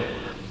fact that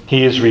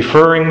he is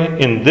referring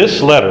in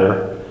this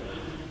letter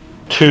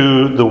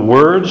to the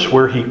words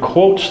where he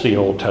quotes the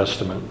Old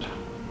Testament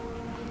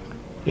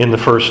in the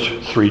first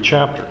 3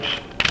 chapters.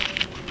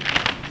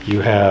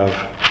 You have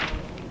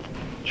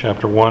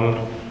chapter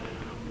 1,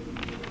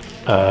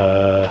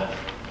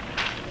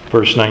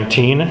 verse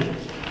 19.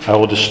 I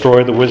will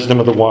destroy the wisdom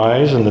of the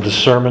wise, and the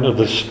discernment of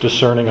the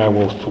discerning I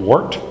will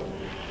thwart.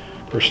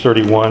 Verse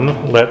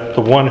 31, let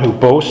the one who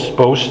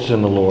boasts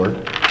in the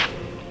Lord.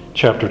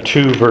 Chapter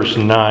 2, verse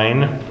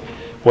 9,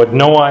 what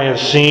no eye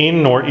has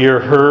seen, nor ear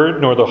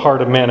heard, nor the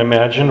heart of man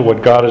imagined,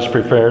 what God has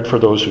prepared for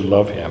those who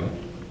love him.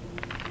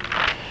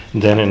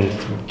 And then in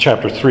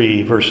chapter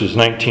 3, verses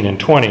 19 and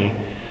 20,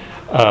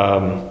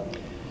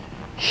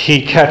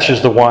 he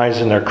catches the wise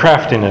in their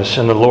craftiness,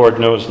 and the Lord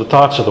knows the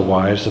thoughts of the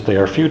wise, that they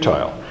are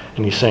futile.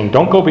 And he's saying,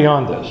 don't go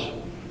beyond this.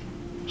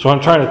 So I'm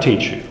trying to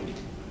teach you.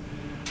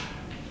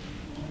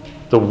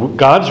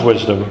 God's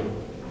wisdom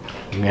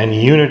and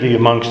unity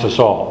amongst us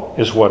all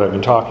is what I've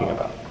been talking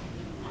about.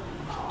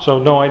 So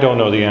no, I don't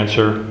know the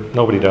answer.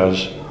 Nobody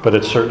does. But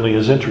it certainly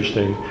is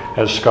interesting.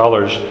 As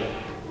scholars,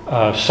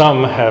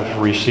 some have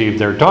received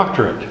their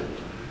doctorate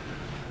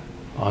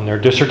on their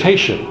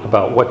dissertation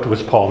about what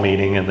was Paul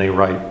meaning, and they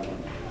write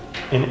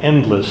an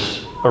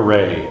endless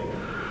array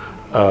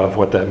of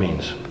what that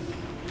means.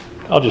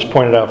 I'll just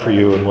point it out for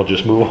you and we'll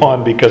just move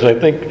on, because I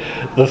think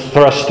the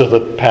thrust of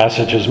the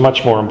passage is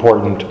much more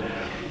important.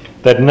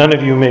 That none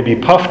of you may be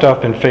puffed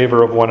up in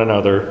favor of one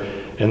another.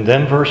 And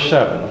then verse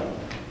 7.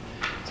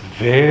 It's a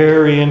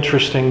very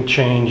interesting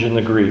change in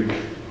the Greek.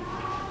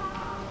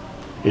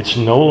 It's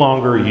no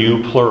longer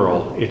you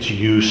plural, it's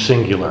you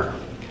singular.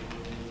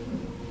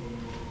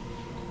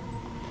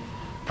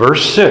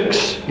 Verse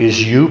 6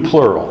 is you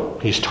plural.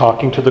 He's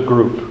talking to the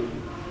group.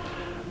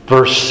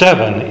 Verse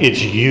 7,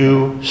 it's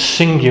you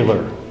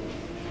singular.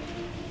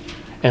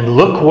 And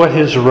look what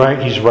he's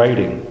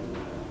writing.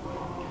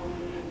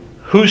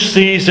 Who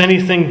sees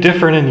anything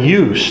different in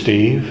you,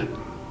 Steve?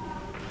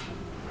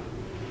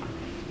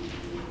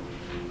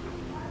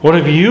 What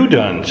have you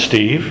done,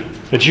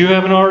 Steve, that you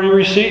haven't already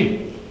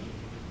received?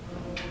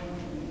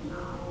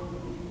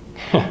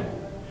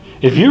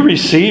 If you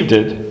received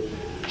it,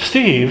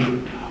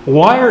 Steve,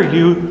 why are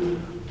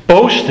you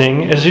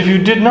boasting as if you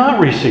did not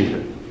receive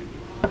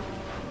it?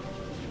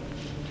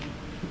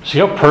 See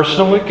how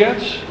personal it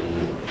gets?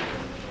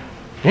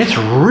 It's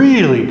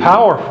really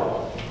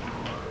powerful.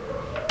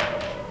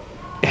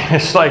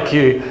 It's like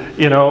you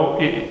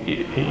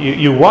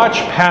watch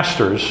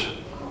pastors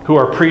who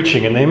are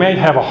preaching, and they may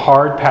have a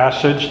hard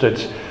passage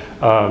that's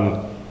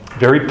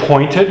very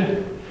pointed,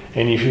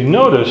 and if you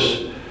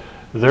notice,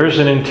 there's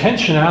an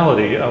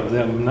intentionality of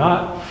them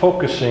not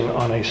focusing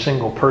on a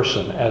single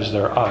person as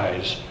their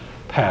eyes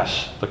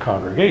pass the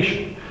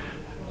congregation,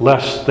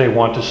 lest they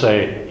want to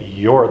say,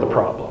 you're the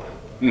problem.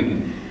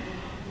 Mm-hmm.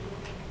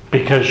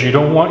 Because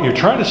you're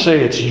trying to say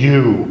it's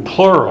you,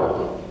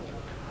 plural.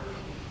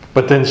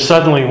 But then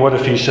suddenly, what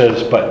if he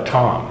says, but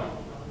Tom?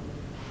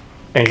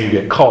 and you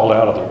get called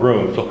out of the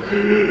room. So,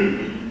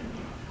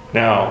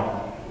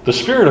 now, the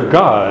Spirit of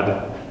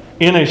God,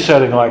 in a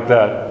setting like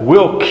that,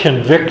 will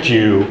convict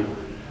you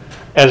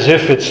as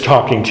if it's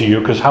talking to you,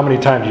 because how many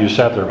times you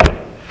sat there going,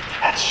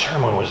 that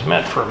sermon was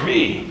meant for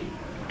me.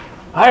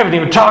 I haven't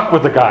even talked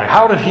with the guy.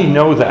 How did he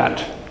know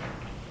that?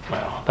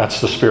 Well, that's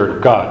the Spirit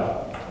of God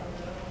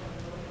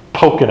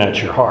poking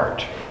at your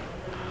heart.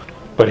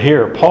 But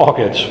here, Paul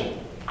gets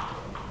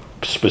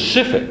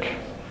specific.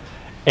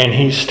 And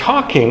he's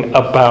talking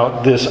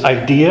about this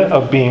idea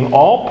of being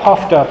all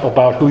puffed up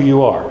about who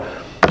you are.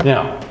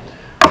 Now,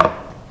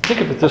 think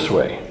of it this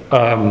way.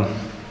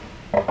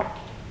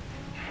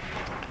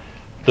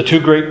 The two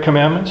great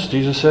commandments,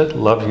 Jesus said,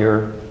 love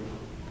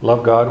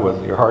God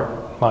with your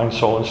heart, mind,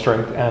 soul, and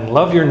strength, and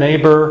love your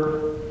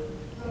neighbor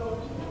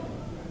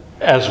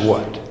as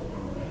what?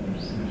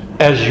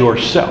 As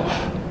yourself,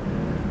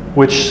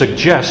 which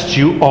suggests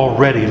you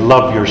already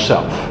love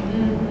yourself.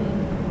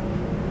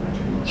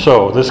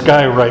 So this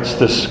guy writes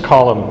this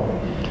column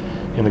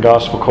in the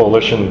Gospel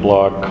Coalition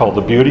blog called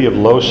The Beauty of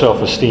Low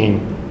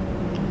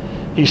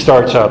Self-Esteem. He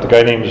starts out, the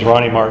guy named is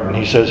Ronnie Martin,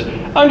 he says,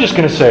 I'm just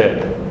going to say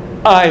it.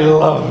 I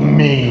love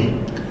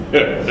me.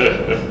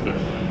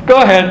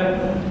 Go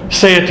ahead,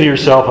 say it to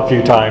yourself a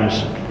few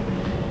times.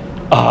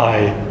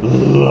 I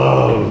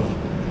love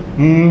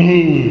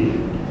me.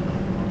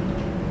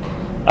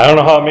 I don't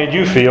know how it made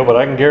you feel, but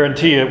I can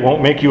guarantee it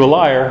won't make you a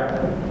liar.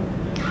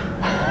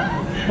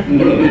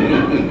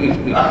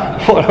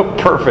 What a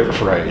perfect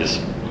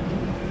phrase.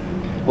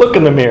 Look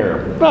in the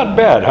mirror. Not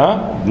bad,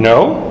 huh?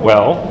 No?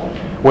 Well,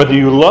 whether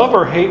you love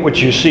or hate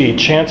what you see,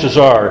 chances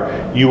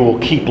are you will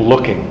keep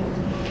looking.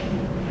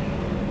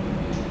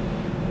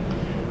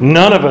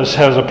 None of us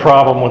has a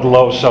problem with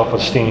low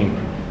self-esteem.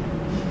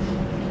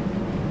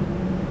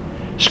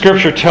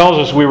 Scripture tells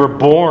us we were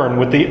born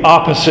with the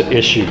opposite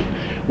issue.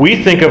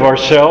 We think of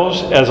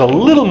ourselves as a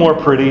little more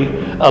pretty,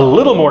 a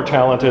little more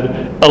talented,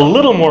 a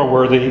little more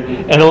worthy,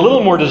 and a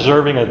little more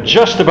deserving of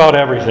just about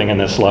everything in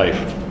this life.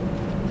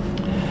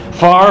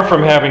 Far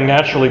from having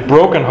naturally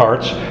broken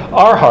hearts,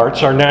 our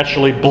hearts are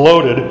naturally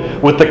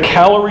bloated with the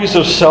calories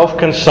of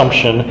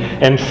self-consumption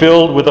and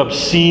filled with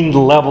obscene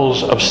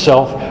levels of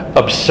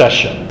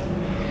self-obsession.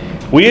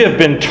 We have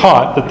been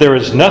taught that there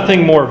is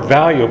nothing more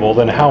valuable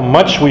than how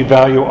much we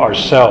value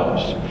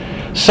ourselves.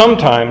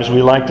 Sometimes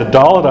we like to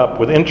doll it up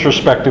with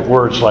introspective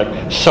words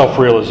like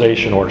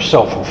self-realization or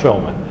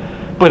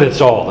self-fulfillment, but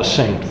it's all the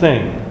same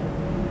thing.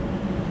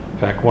 In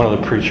fact, one of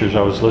the preachers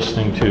I was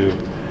listening to,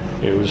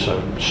 it was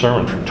a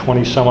sermon from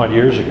 20 some odd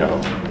years ago,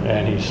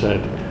 and he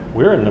said,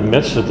 we're in the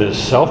midst of this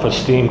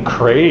self-esteem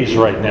craze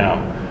right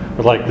now.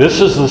 We're like, this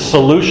is the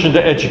solution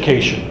to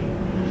education.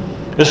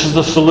 This is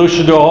the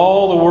solution to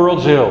all the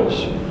world's ills.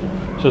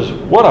 He says,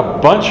 what a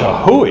bunch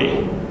of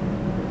hooey.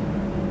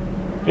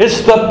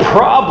 It's the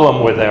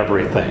problem with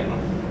everything.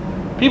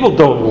 People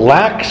don't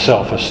lack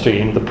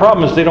self-esteem. The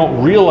problem is they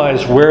don't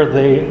realize where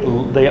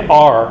they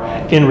are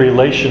in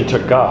relation to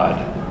God.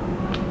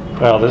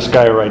 Well, this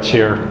guy writes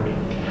here,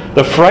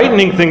 the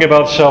frightening thing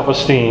about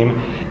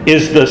self-esteem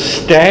is the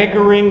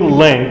staggering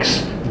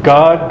lengths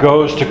God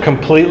goes to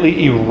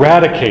completely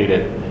eradicate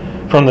it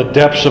from the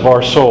depths of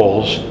our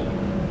souls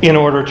in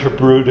order to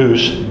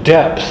produce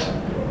depth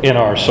in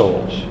our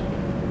souls.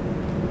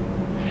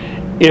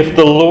 If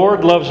the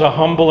Lord loves a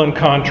humble and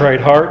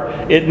contrite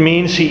heart, it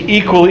means He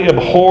equally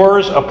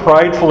abhors a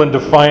prideful and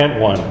defiant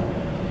one.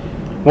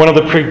 One of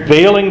the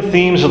prevailing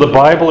themes of the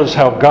Bible is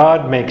how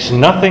God makes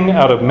nothing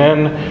out of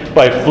men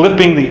by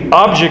flipping the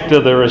object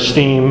of their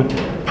esteem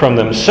from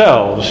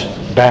themselves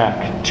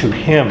back to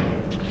Him.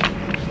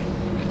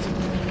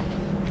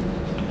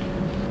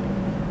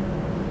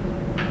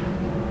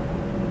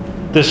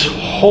 This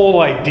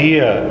whole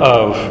idea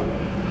of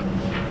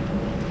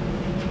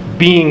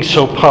being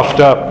so puffed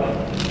up.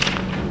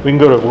 We can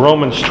go to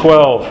Romans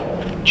 12,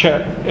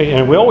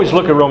 and we always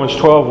look at Romans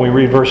 12 when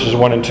we read verses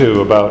 1 and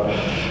 2 about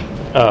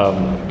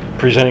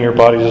presenting your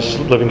bodies as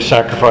a living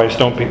sacrifice,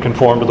 don't be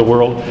conformed to the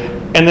world.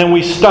 And then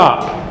we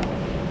stop.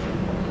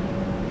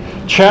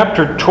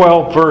 Chapter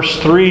 12, verse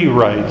 3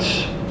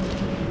 writes,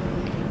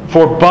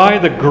 for by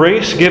the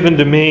grace given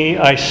to me,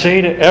 I say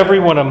to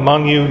everyone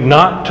among you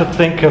not to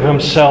think of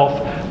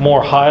himself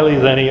more highly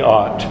than he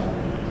ought,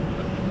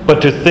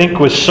 but to think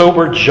with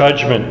sober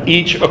judgment,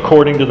 each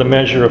according to the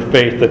measure of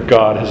faith that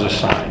God has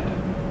assigned.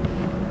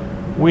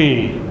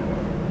 We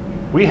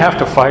have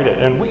to fight it,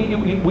 and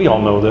we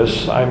all know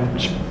this. I'm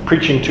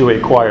preaching to a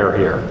choir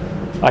here.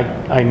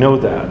 I know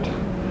that.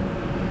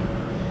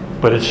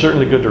 But it's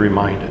certainly good to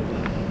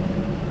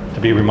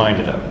be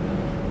reminded of it.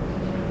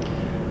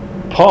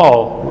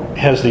 Paul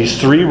has these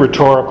three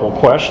rhetorical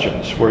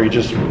questions where he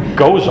just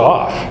goes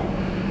off.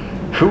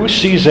 Who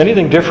sees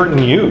anything different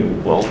in you?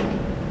 Well,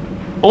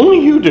 only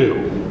you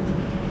do.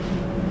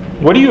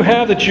 What do you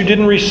have that you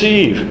didn't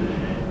receive?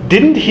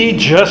 Didn't he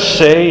just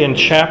say in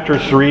chapter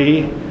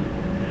 3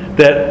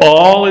 that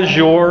all is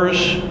yours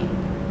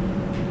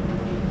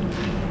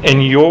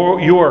and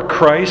you are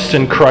Christ's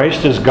and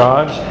Christ is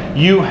God's?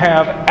 You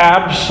have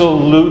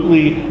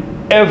absolutely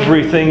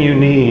everything you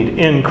need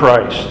in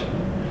Christ.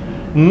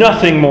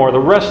 Nothing more. The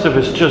rest of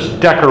it's just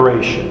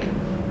decoration.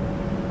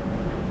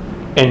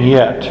 And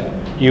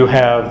yet, you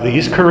have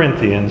these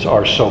Corinthians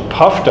are so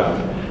puffed up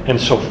and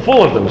so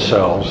full of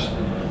themselves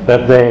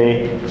that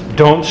they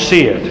don't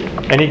see it.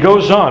 And he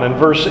goes on in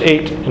verse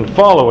 8 and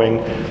following.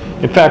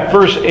 In fact,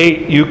 verse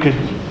 8,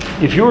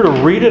 if you were to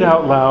read it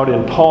out loud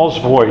in Paul's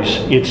voice,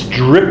 it's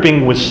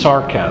dripping with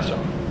sarcasm.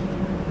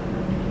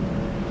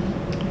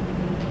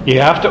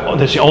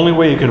 That's the only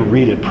way you can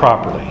read it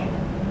properly.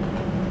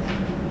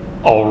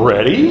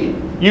 Already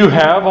you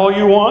have all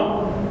you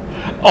want?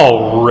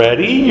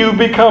 Already you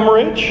become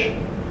rich?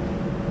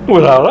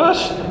 Without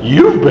us,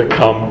 you've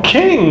become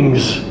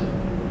kings.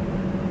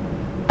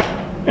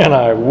 And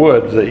I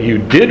would that you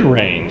did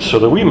reign so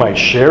that we might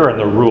share in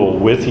the rule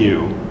with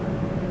you.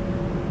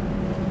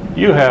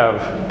 You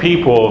have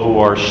people who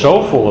are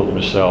so full of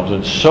themselves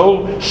and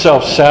so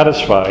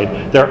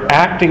self-satisfied, they're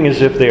acting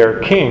as if they are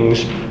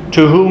kings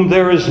to whom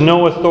there is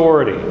no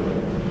authority.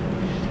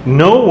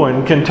 No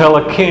one can tell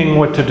a king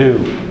what to do.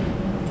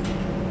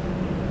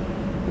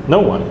 No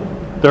one.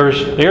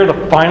 They are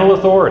the final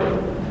authority.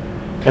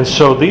 And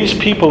so these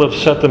people have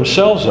set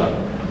themselves up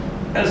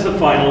as the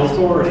final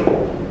authority.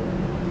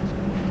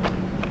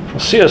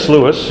 C.S.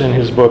 Lewis, in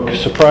his book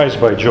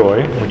Surprised by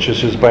Joy, which is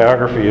his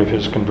biography of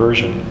his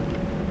conversion,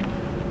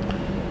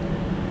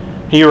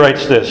 he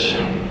writes this: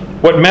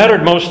 "What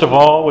mattered most of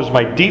all was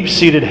my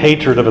deep-seated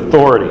hatred of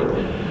authority,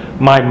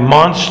 my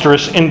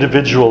monstrous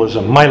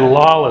individualism, my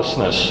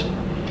lawlessness.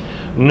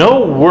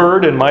 No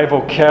word in my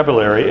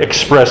vocabulary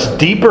expressed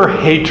deeper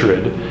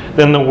hatred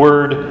than the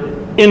word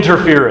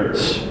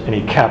interference," and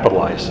he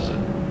capitalizes it.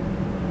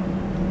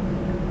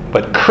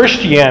 But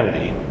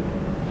Christianity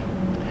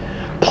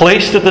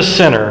placed at the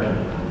center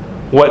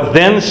what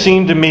then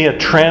seemed to me a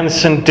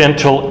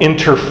transcendental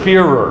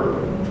interferer.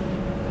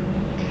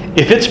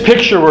 If its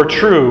picture were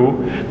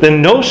true,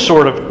 then no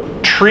sort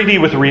of treaty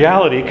with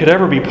reality could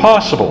ever be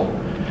possible.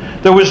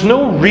 There was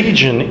no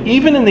region,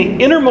 even in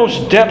the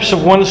innermost depths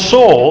of one's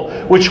soul,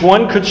 which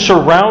one could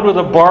surround with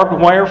a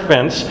barbed wire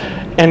fence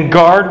and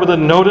guard with a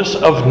notice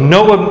of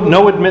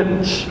no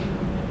admittance.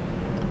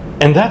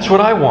 And that's what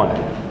I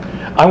wanted.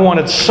 I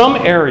wanted some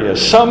area,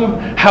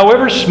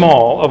 however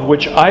small, of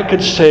which I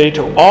could say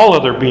to all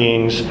other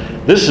beings,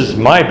 "This is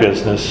my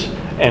business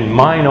and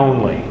mine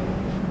only."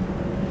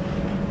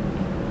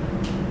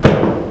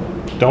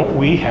 Don't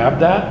we have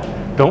that?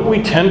 Don't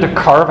we tend to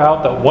carve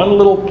out that one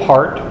little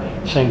part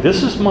saying,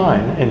 "This is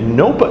mine and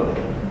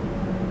nobody,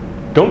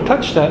 don't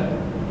touch that.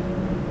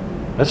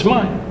 That's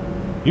mine.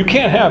 You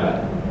can't have it.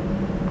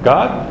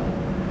 God,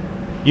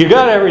 you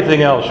got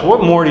everything else.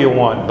 What more do you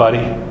want,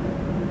 buddy?"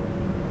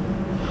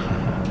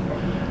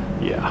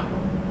 Yeah,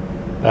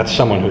 that's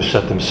someone who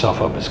set themselves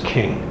up as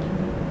king,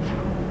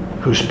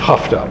 who's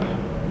puffed up.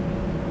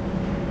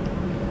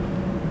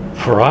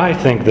 For I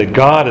think that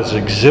God has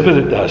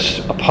exhibited us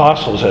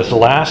apostles as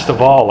last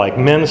of all, like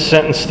men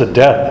sentenced to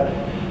death,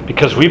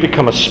 because we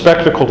become a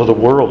spectacle to the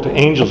world, to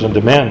angels and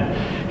to men.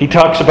 He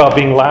talks about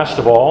being last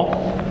of all.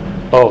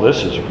 Oh,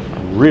 this is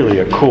really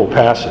a cool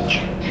passage.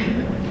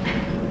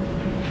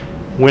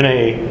 When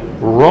a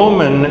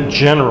Roman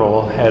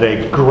general had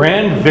a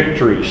grand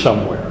victory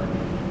somewhere,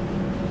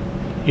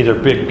 either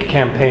big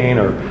campaign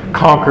or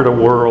conquered a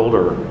world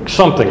or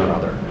something or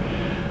other,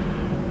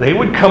 they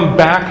would come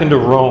back into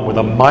Rome with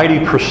a mighty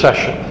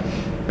procession,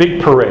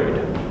 big parade.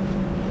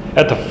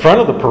 At the front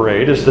of the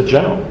parade is the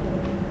general.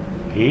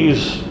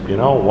 He's,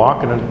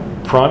 walking in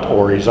front,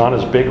 or he's on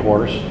his big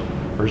horse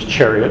or his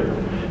chariot.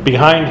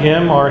 Behind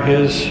him are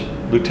his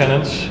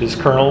lieutenants, his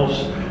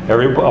colonels,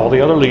 all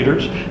the other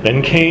leaders.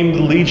 Then came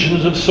the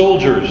legions of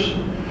soldiers,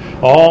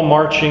 all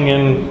marching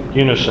in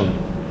unison.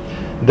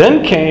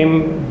 Then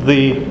came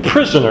the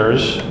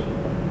prisoners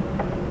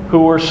who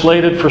were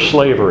slated for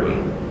slavery.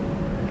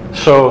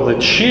 So the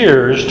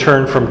cheers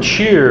turned from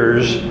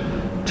cheers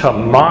to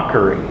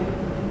mockery.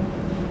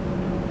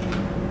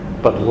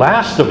 But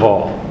last of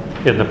all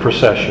in the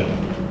procession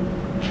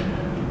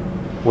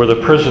were the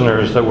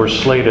prisoners that were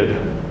slated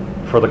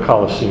for the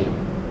Colosseum.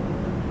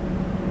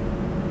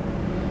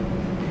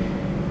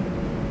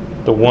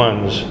 The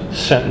ones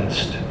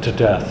sentenced to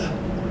death.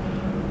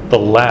 The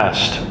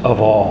last of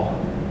all.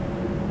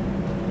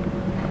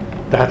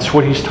 That's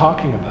what he's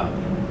talking about.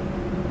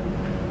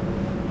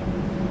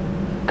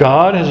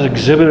 God has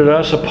exhibited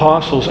us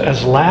apostles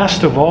as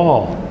last of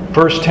all.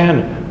 Verse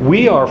 10,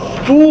 we are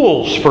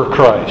fools for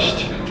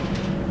Christ,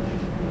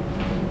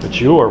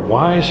 but you are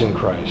wise in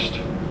Christ.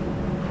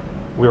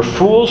 We are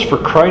fools for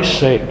Christ's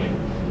sake.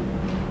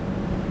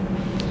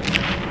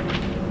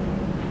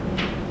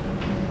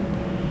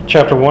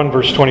 Chapter 1,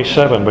 verse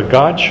 27, but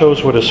God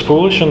chose what is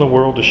foolish in the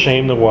world to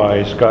shame the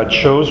wise. God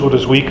chose what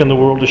is weak in the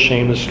world to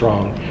shame the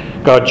strong.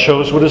 God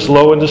chose what is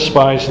low and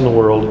despised in the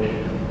world,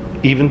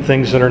 even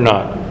things that are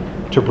not,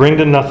 to bring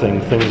to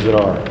nothing things that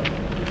are.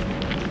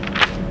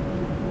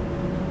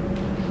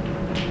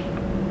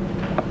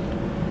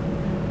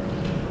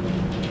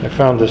 I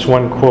found this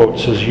one quote. It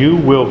says, you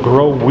will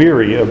grow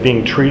weary of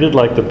being treated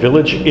like the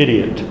village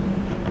idiot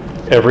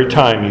every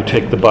time you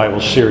take the Bible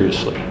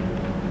seriously.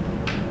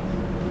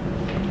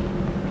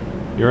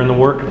 You're in the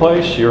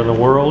workplace, you're in the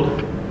world,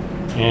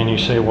 and you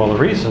say, well, the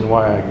reason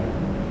why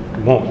I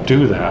won't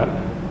do that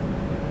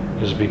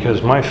is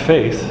because my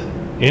faith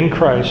in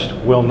Christ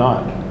will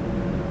not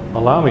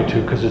allow me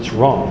to, because it's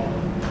wrong.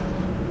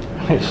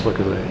 I just look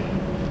at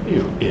that.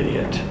 You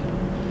idiot.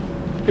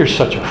 You're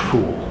such a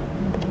fool.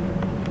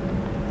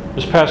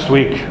 This past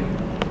week,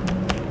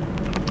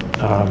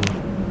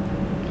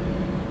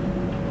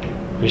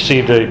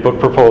 received a book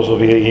proposal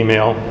via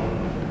email.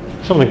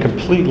 Something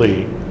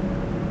completely,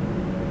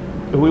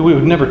 we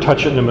would never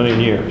touch it in a million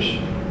years.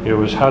 It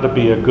was How to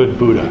Be a Good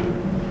Buddha.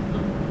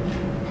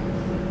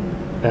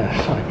 And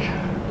it's like,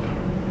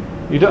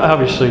 you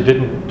obviously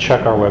didn't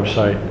check our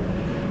website.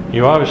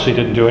 You obviously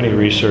didn't do any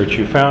research.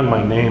 You found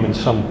my name in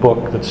some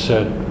book that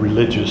said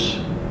religious,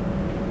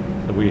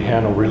 that we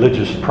handle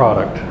religious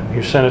product.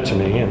 You sent it to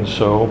me, and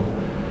so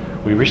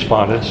we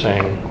responded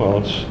saying, well,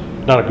 it's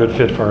not a good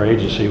fit for our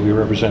agency. We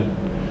represent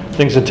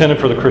things intended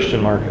for the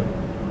Christian market.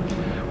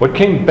 What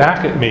came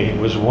back at me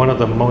was one of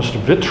the most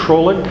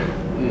vitriolic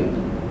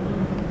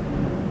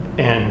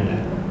and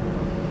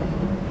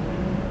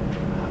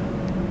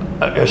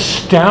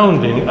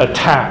astounding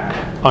attack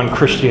on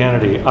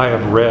Christianity I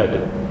have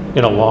read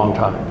in a long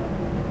time.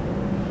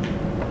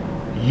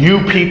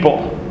 You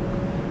people,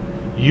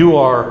 you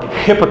are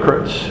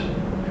hypocrites.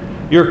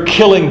 You're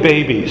killing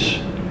babies.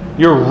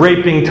 You're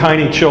raping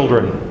tiny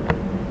children.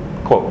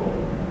 Quote.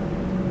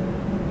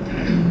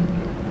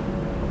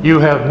 You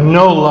have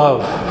no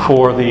love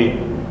for the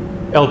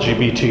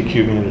LGBT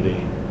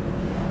community.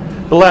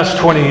 The last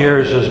 20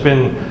 years has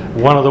been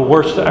one of the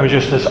worst. I mean,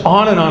 just this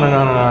on and on and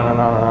on and on and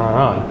on and on and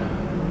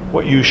on.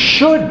 What you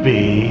should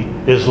be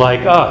is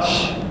like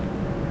us,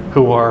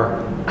 who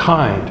are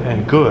kind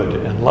and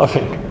good and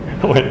loving.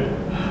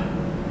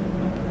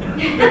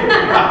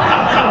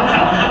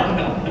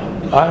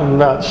 I'm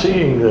not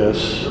seeing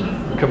this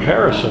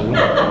comparison.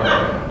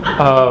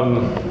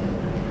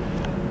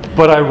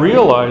 But I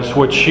realized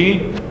what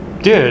she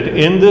did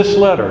in this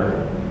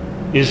letter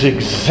is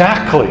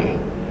exactly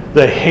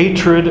the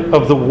hatred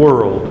of the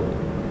world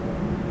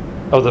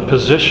of the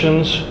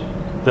positions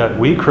that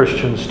we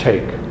Christians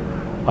take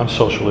on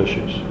social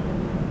issues.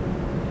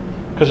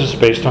 Because it's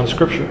based on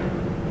Scripture.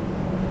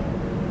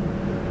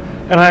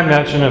 And I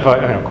imagine and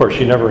of course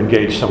you never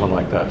engage someone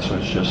like that, so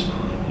it's just,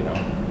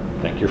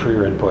 thank you for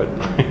your input,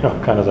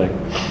 kind of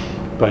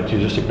thing. But you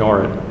just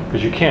ignore it.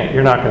 Because you can't,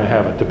 you're not going to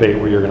have a debate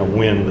where you're going to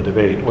win the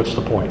debate. What's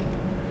the point?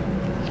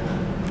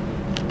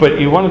 But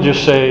you want to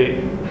just say,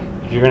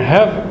 if you're going to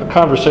have a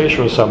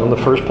conversation with someone, the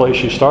first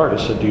place you start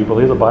is, do you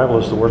believe the Bible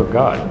is the Word of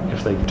God?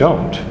 If they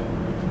don't,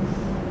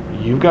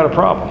 you've got a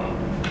problem.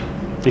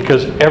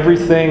 Because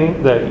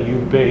everything that you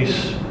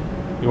base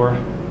your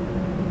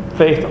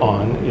faith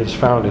on is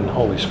found in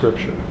Holy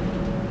Scripture.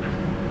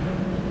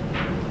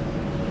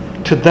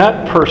 To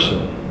that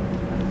person,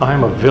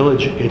 I'm a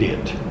village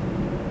idiot.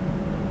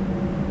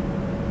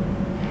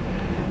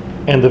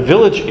 And the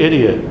village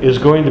idiot is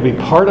going to be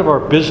part of our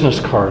business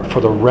card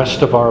for the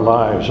rest of our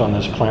lives on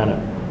this planet.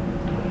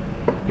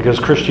 Because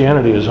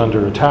Christianity is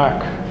under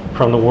attack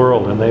from the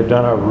world, and they've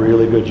done a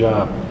really good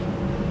job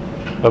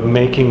of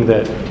making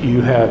that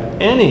you have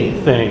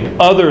anything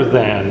other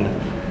than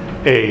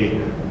a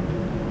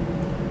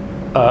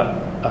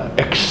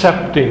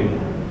accepting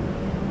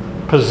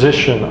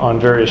position on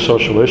various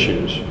social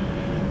issues.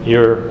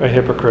 You're a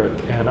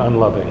hypocrite and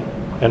unloving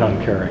and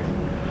uncaring.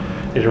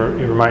 It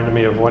reminded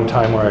me of one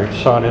time where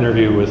I saw an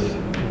interview with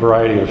a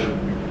variety of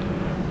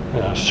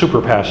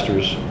super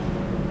pastors,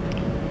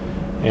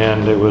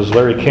 and it was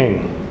Larry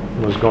King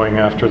who was going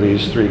after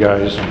these three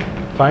guys. And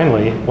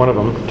finally, one of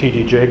them,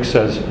 T.D. Jakes,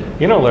 says,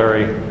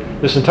 Larry,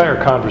 this entire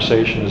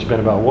conversation has been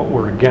about what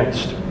we're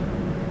against,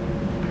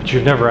 but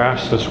you've never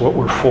asked us what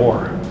we're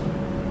for.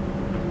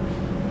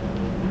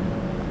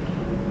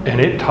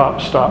 And it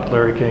stopped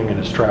Larry King in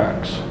his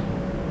tracks.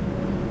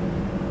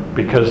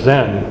 Because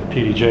then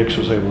T.D. Jakes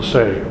was able to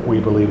say, we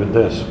believe in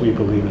this, we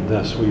believe in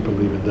this, we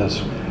believe in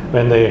this.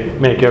 And they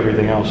make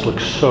everything else look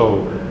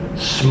so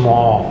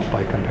small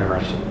by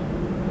comparison.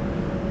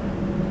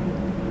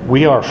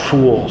 We are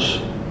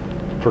fools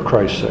for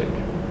Christ's sake.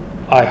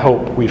 I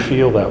hope we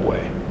feel that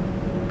way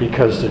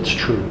because it's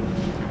true.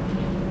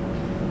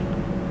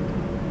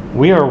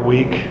 We are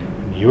weak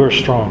and you are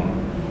strong.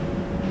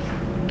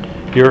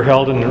 You're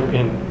held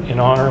in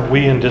honor,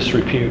 we in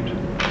disrepute.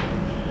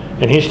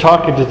 And he's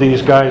talking to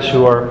these guys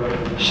who are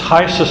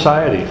high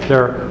society.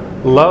 They're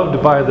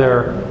loved by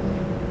their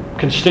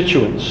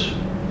constituents.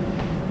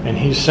 And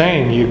he's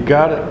saying, you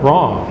got it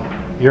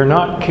wrong. You're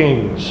not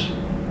kings.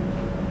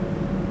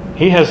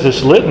 He has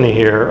this litany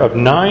here of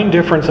 9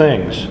 different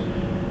things.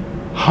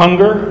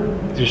 Hunger,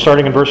 you're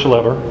starting in verse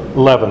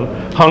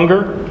 11.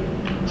 Hunger,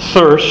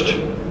 thirst,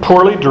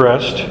 poorly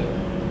dressed,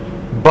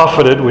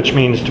 buffeted, which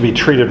means to be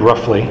treated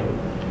roughly,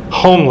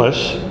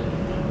 homeless,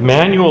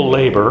 manual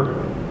labor.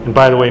 And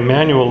by the way,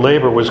 manual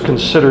labor was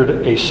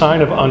considered a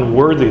sign of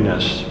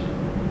unworthiness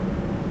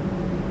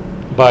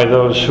by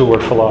those who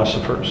were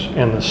philosophers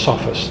and the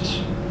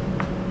sophists.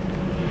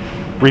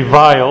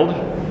 reviled,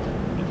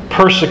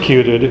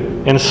 persecuted,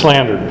 and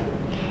slandered.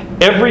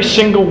 Every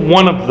single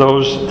one of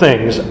those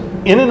things,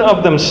 in and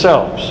of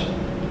themselves,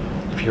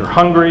 if you're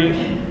hungry,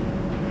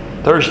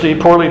 thirsty,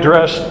 poorly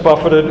dressed,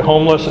 buffeted,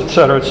 homeless,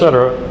 etc.,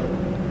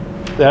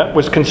 that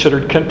was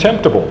considered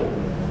contemptible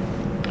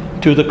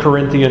to the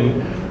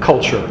Corinthian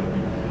culture,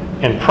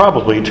 and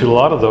probably to a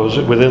lot of those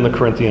within the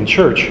Corinthian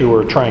church who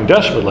were trying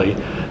desperately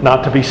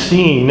not to be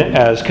seen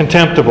as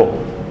contemptible.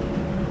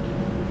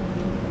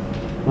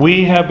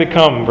 We have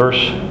become,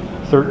 verse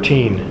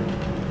 13,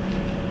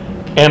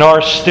 and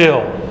are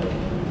still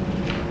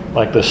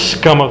like the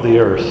scum of the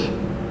earth,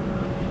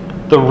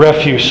 the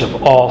refuse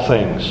of all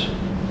things.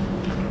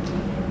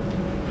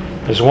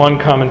 As one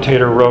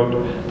commentator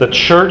wrote, the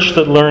church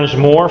that learns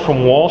more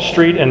from Wall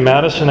Street and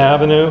Madison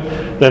Avenue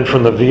than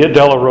from the Via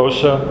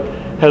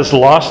Dolorosa has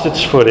lost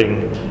its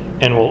footing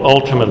and will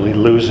ultimately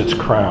lose its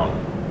crown.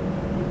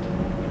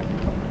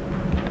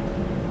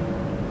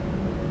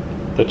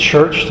 The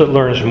church that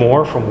learns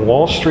more from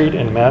Wall Street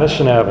and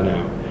Madison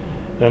Avenue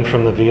than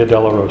from the Via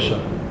Dolorosa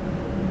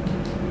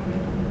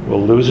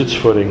will lose its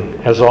footing,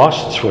 has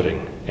lost its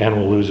footing, and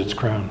will lose its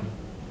crown.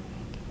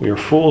 We are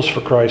fools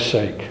for Christ's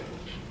sake.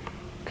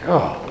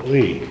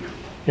 Golly.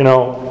 You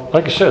know,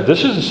 like I said,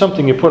 this isn't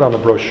something you put on a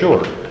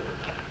brochure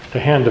to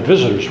hand to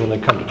visitors when they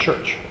come to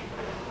church.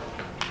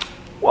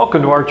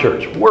 Welcome to our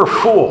church. We're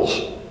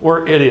fools.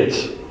 We're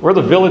idiots. We're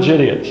the village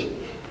idiots.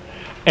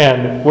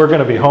 And we're going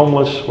to be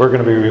homeless. We're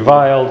going to be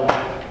reviled.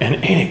 And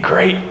ain't it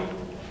great?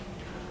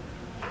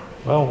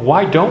 Well,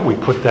 why don't we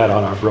put that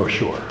on our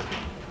brochure?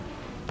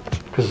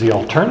 Because the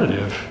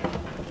alternative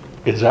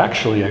is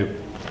actually a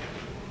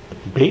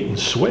bait and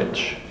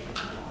switch.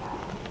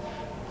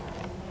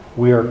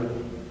 We are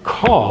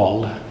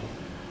called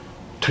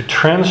to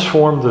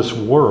transform this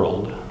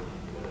world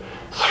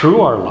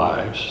through our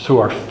lives, through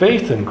our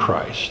faith in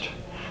Christ.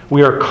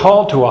 We are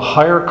called to a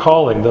higher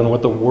calling than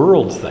what the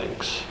world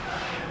thinks.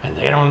 And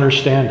they don't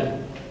understand it.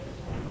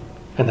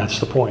 And that's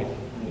the point.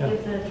 Yeah.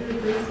 Give the Drew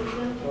Brees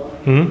example?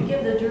 Hmm?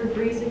 Give the Drew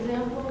Brees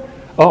example?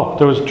 Oh,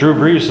 there was Drew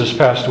Brees this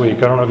past week.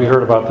 I don't know if you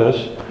heard about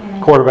this.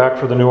 Quarterback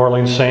for the New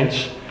Orleans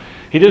Saints.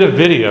 He did a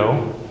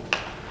video,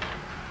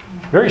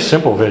 very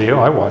simple video,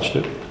 I watched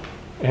it.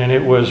 And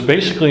it was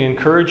basically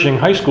encouraging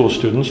high school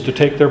students to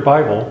take their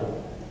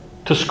Bible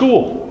to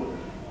school.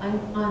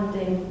 On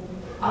the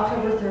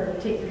October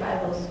 3rd, Take Your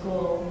Bible to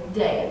School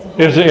Day. It's a whole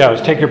It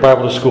was Take Your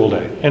Bible to School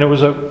Day. And it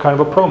was a kind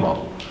of a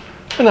promo.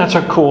 And that's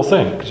a cool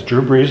thing, because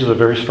Drew Brees is a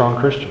very strong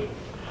Christian.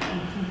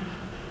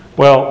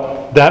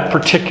 Well, that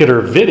particular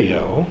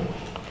video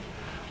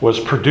was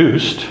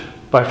produced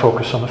by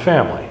Focus on the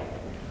Family.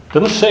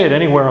 Doesn't say it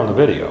anywhere on the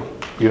video.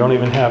 You don't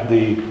even have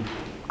the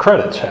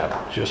credits have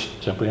it.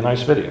 Just simply a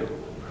nice video.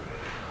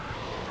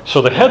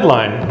 So the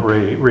headline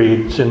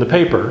reads in the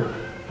paper,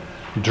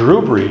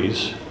 Drew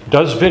Brees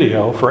does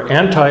video for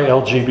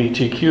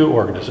anti-LGBTQ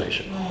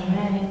organization.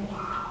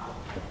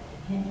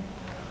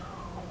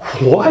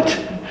 What?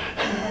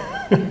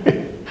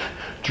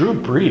 Drew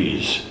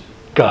Brees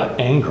got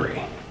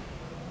angry.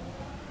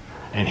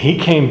 And he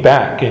came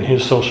back in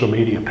his social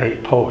media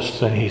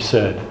posts and he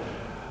said,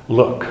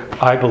 look,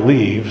 I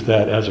believe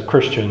that as a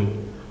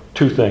Christian,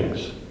 two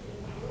things.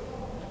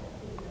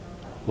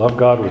 Love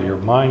God with your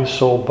mind,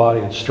 soul, body,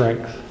 and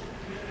strength.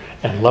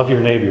 And love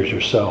your neighbors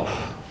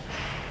yourself.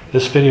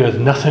 This video has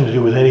nothing to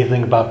do with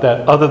anything about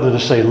that other than to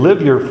say,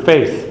 live your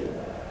faith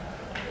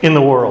in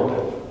the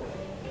world.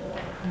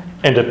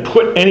 And to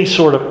put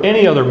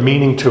any other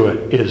meaning to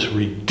it is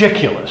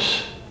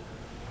ridiculous.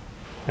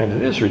 And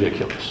it is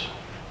ridiculous.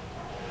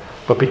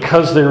 But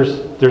because there's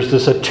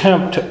this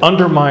attempt to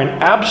undermine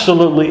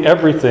absolutely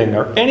everything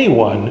or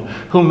anyone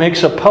who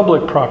makes a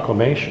public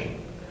proclamation.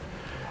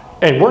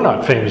 And we're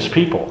not famous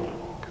people.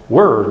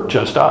 We're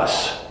just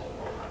us.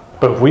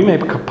 But if we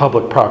make a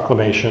public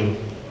proclamation,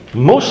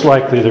 most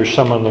likely there's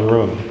someone in the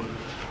room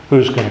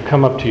who's going to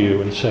come up to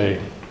you and say,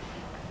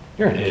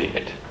 you're an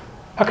idiot.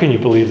 How can you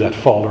believe that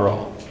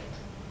falderall?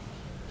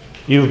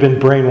 You've been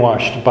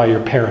brainwashed by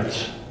your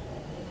parents.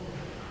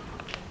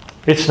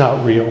 It's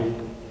not real.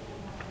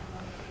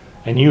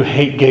 And you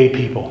hate gay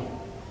people.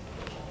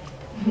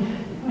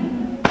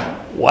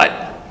 What?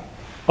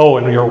 Oh,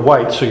 and you're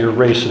white, so you're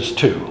racist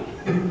too.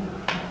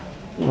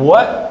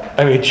 What?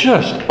 I mean,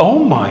 just,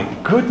 oh my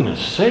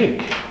goodness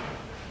sake.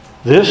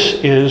 This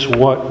is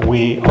what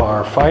we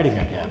are fighting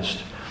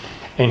against.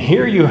 And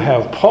here you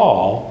have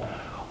Paul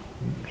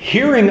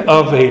hearing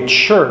of a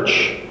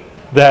church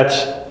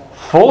that's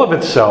full of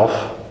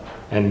itself.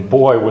 And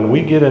boy, when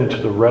we get into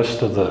the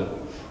rest of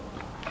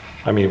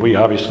we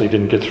obviously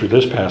didn't get through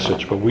this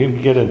passage, but we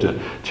get into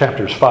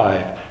chapters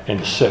 5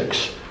 and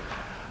 6.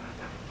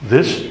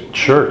 This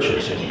church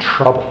is in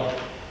trouble.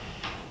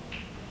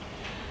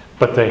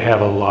 But they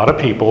have a lot of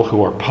people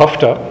who are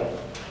puffed up.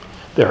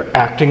 They're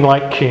acting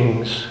like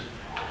kings.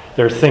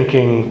 They're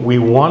thinking, we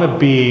want to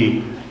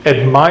be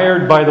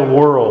admired by the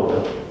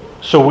world,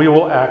 so we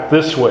will act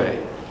this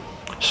way.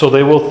 So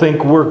they will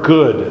think we're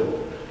good.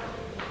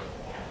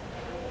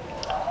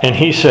 And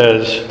he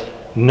says,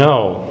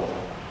 no.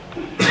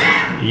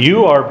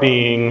 You are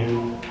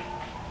being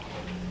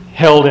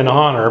held in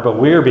honor, but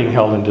we are being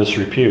held in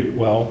disrepute.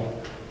 Well,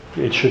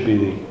 it should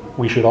be,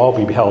 we should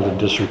all be held in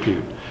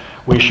disrepute.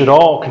 We should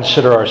all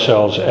consider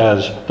ourselves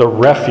as the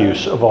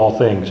refuse of all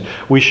things.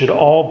 We should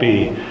all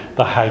be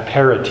the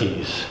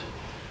Hyperites,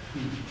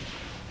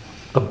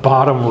 the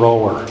bottom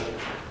rower,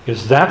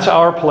 because that's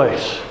our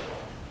place.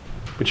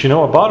 But you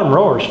know, a bottom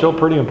rower is still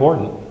pretty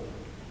important.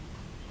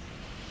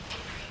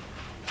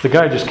 If the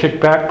guy just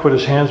kicked back, put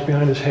his hands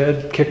behind his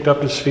head, kicked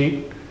up his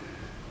feet,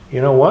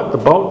 you know what? The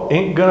boat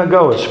ain't going to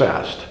go as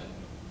fast.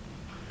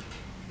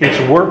 Its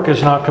work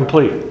is not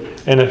complete.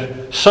 And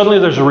if suddenly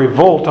there's a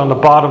revolt on the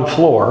bottom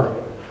floor,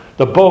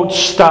 the boat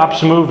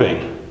stops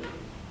moving.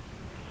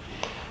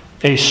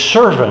 A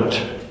servant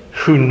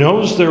who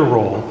knows their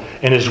role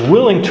and is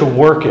willing to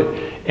work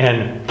it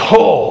and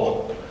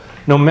pull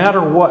no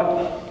matter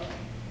what,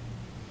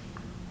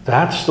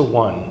 that's the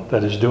one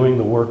that is doing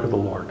the work of the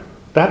Lord.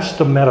 That's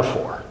the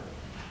metaphor.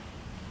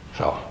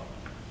 So,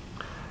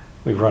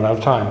 we've run out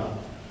of time.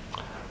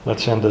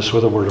 Let's end this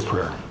with a word of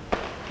prayer.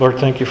 Lord,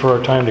 thank you for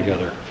our time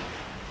together.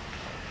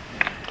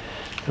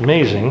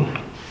 Amazing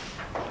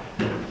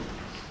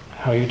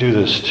how you do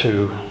this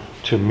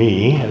to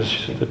me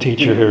as the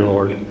teacher here,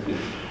 Lord.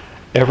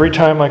 Every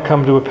time I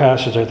come to a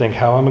passage, I think,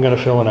 how am I going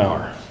to fill an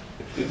hour?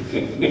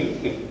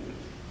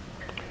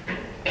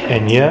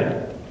 And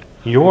yet,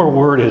 your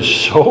word is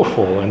so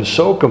full and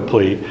so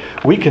complete.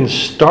 We can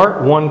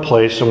start one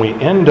place and we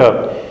end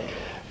up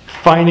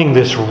finding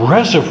this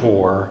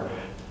reservoir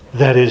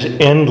that is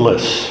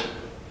endless.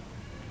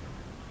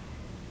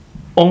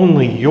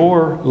 Only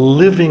your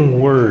living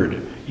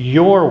word,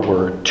 your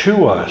word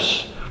to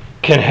us,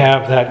 can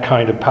have that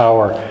kind of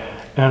power.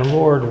 And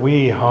Lord,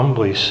 we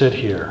humbly sit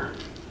here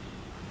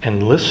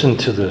and listen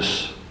to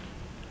this.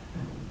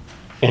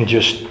 And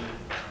just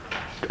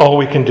all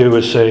we can do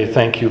is say,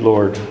 thank you,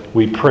 Lord.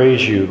 We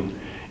praise you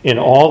in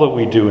all that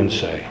we do and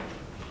say.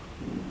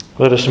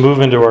 Let us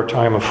move into our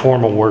time of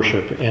formal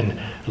worship and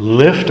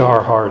lift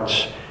our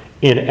hearts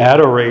in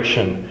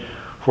adoration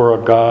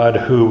for a God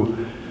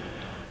who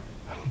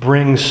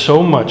brings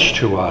so much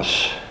to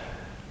us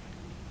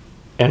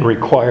and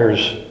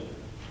requires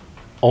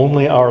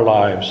only our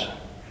lives,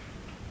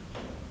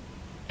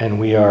 and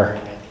we are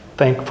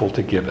thankful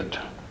to give it.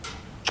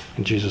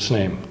 In Jesus'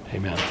 name,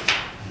 amen.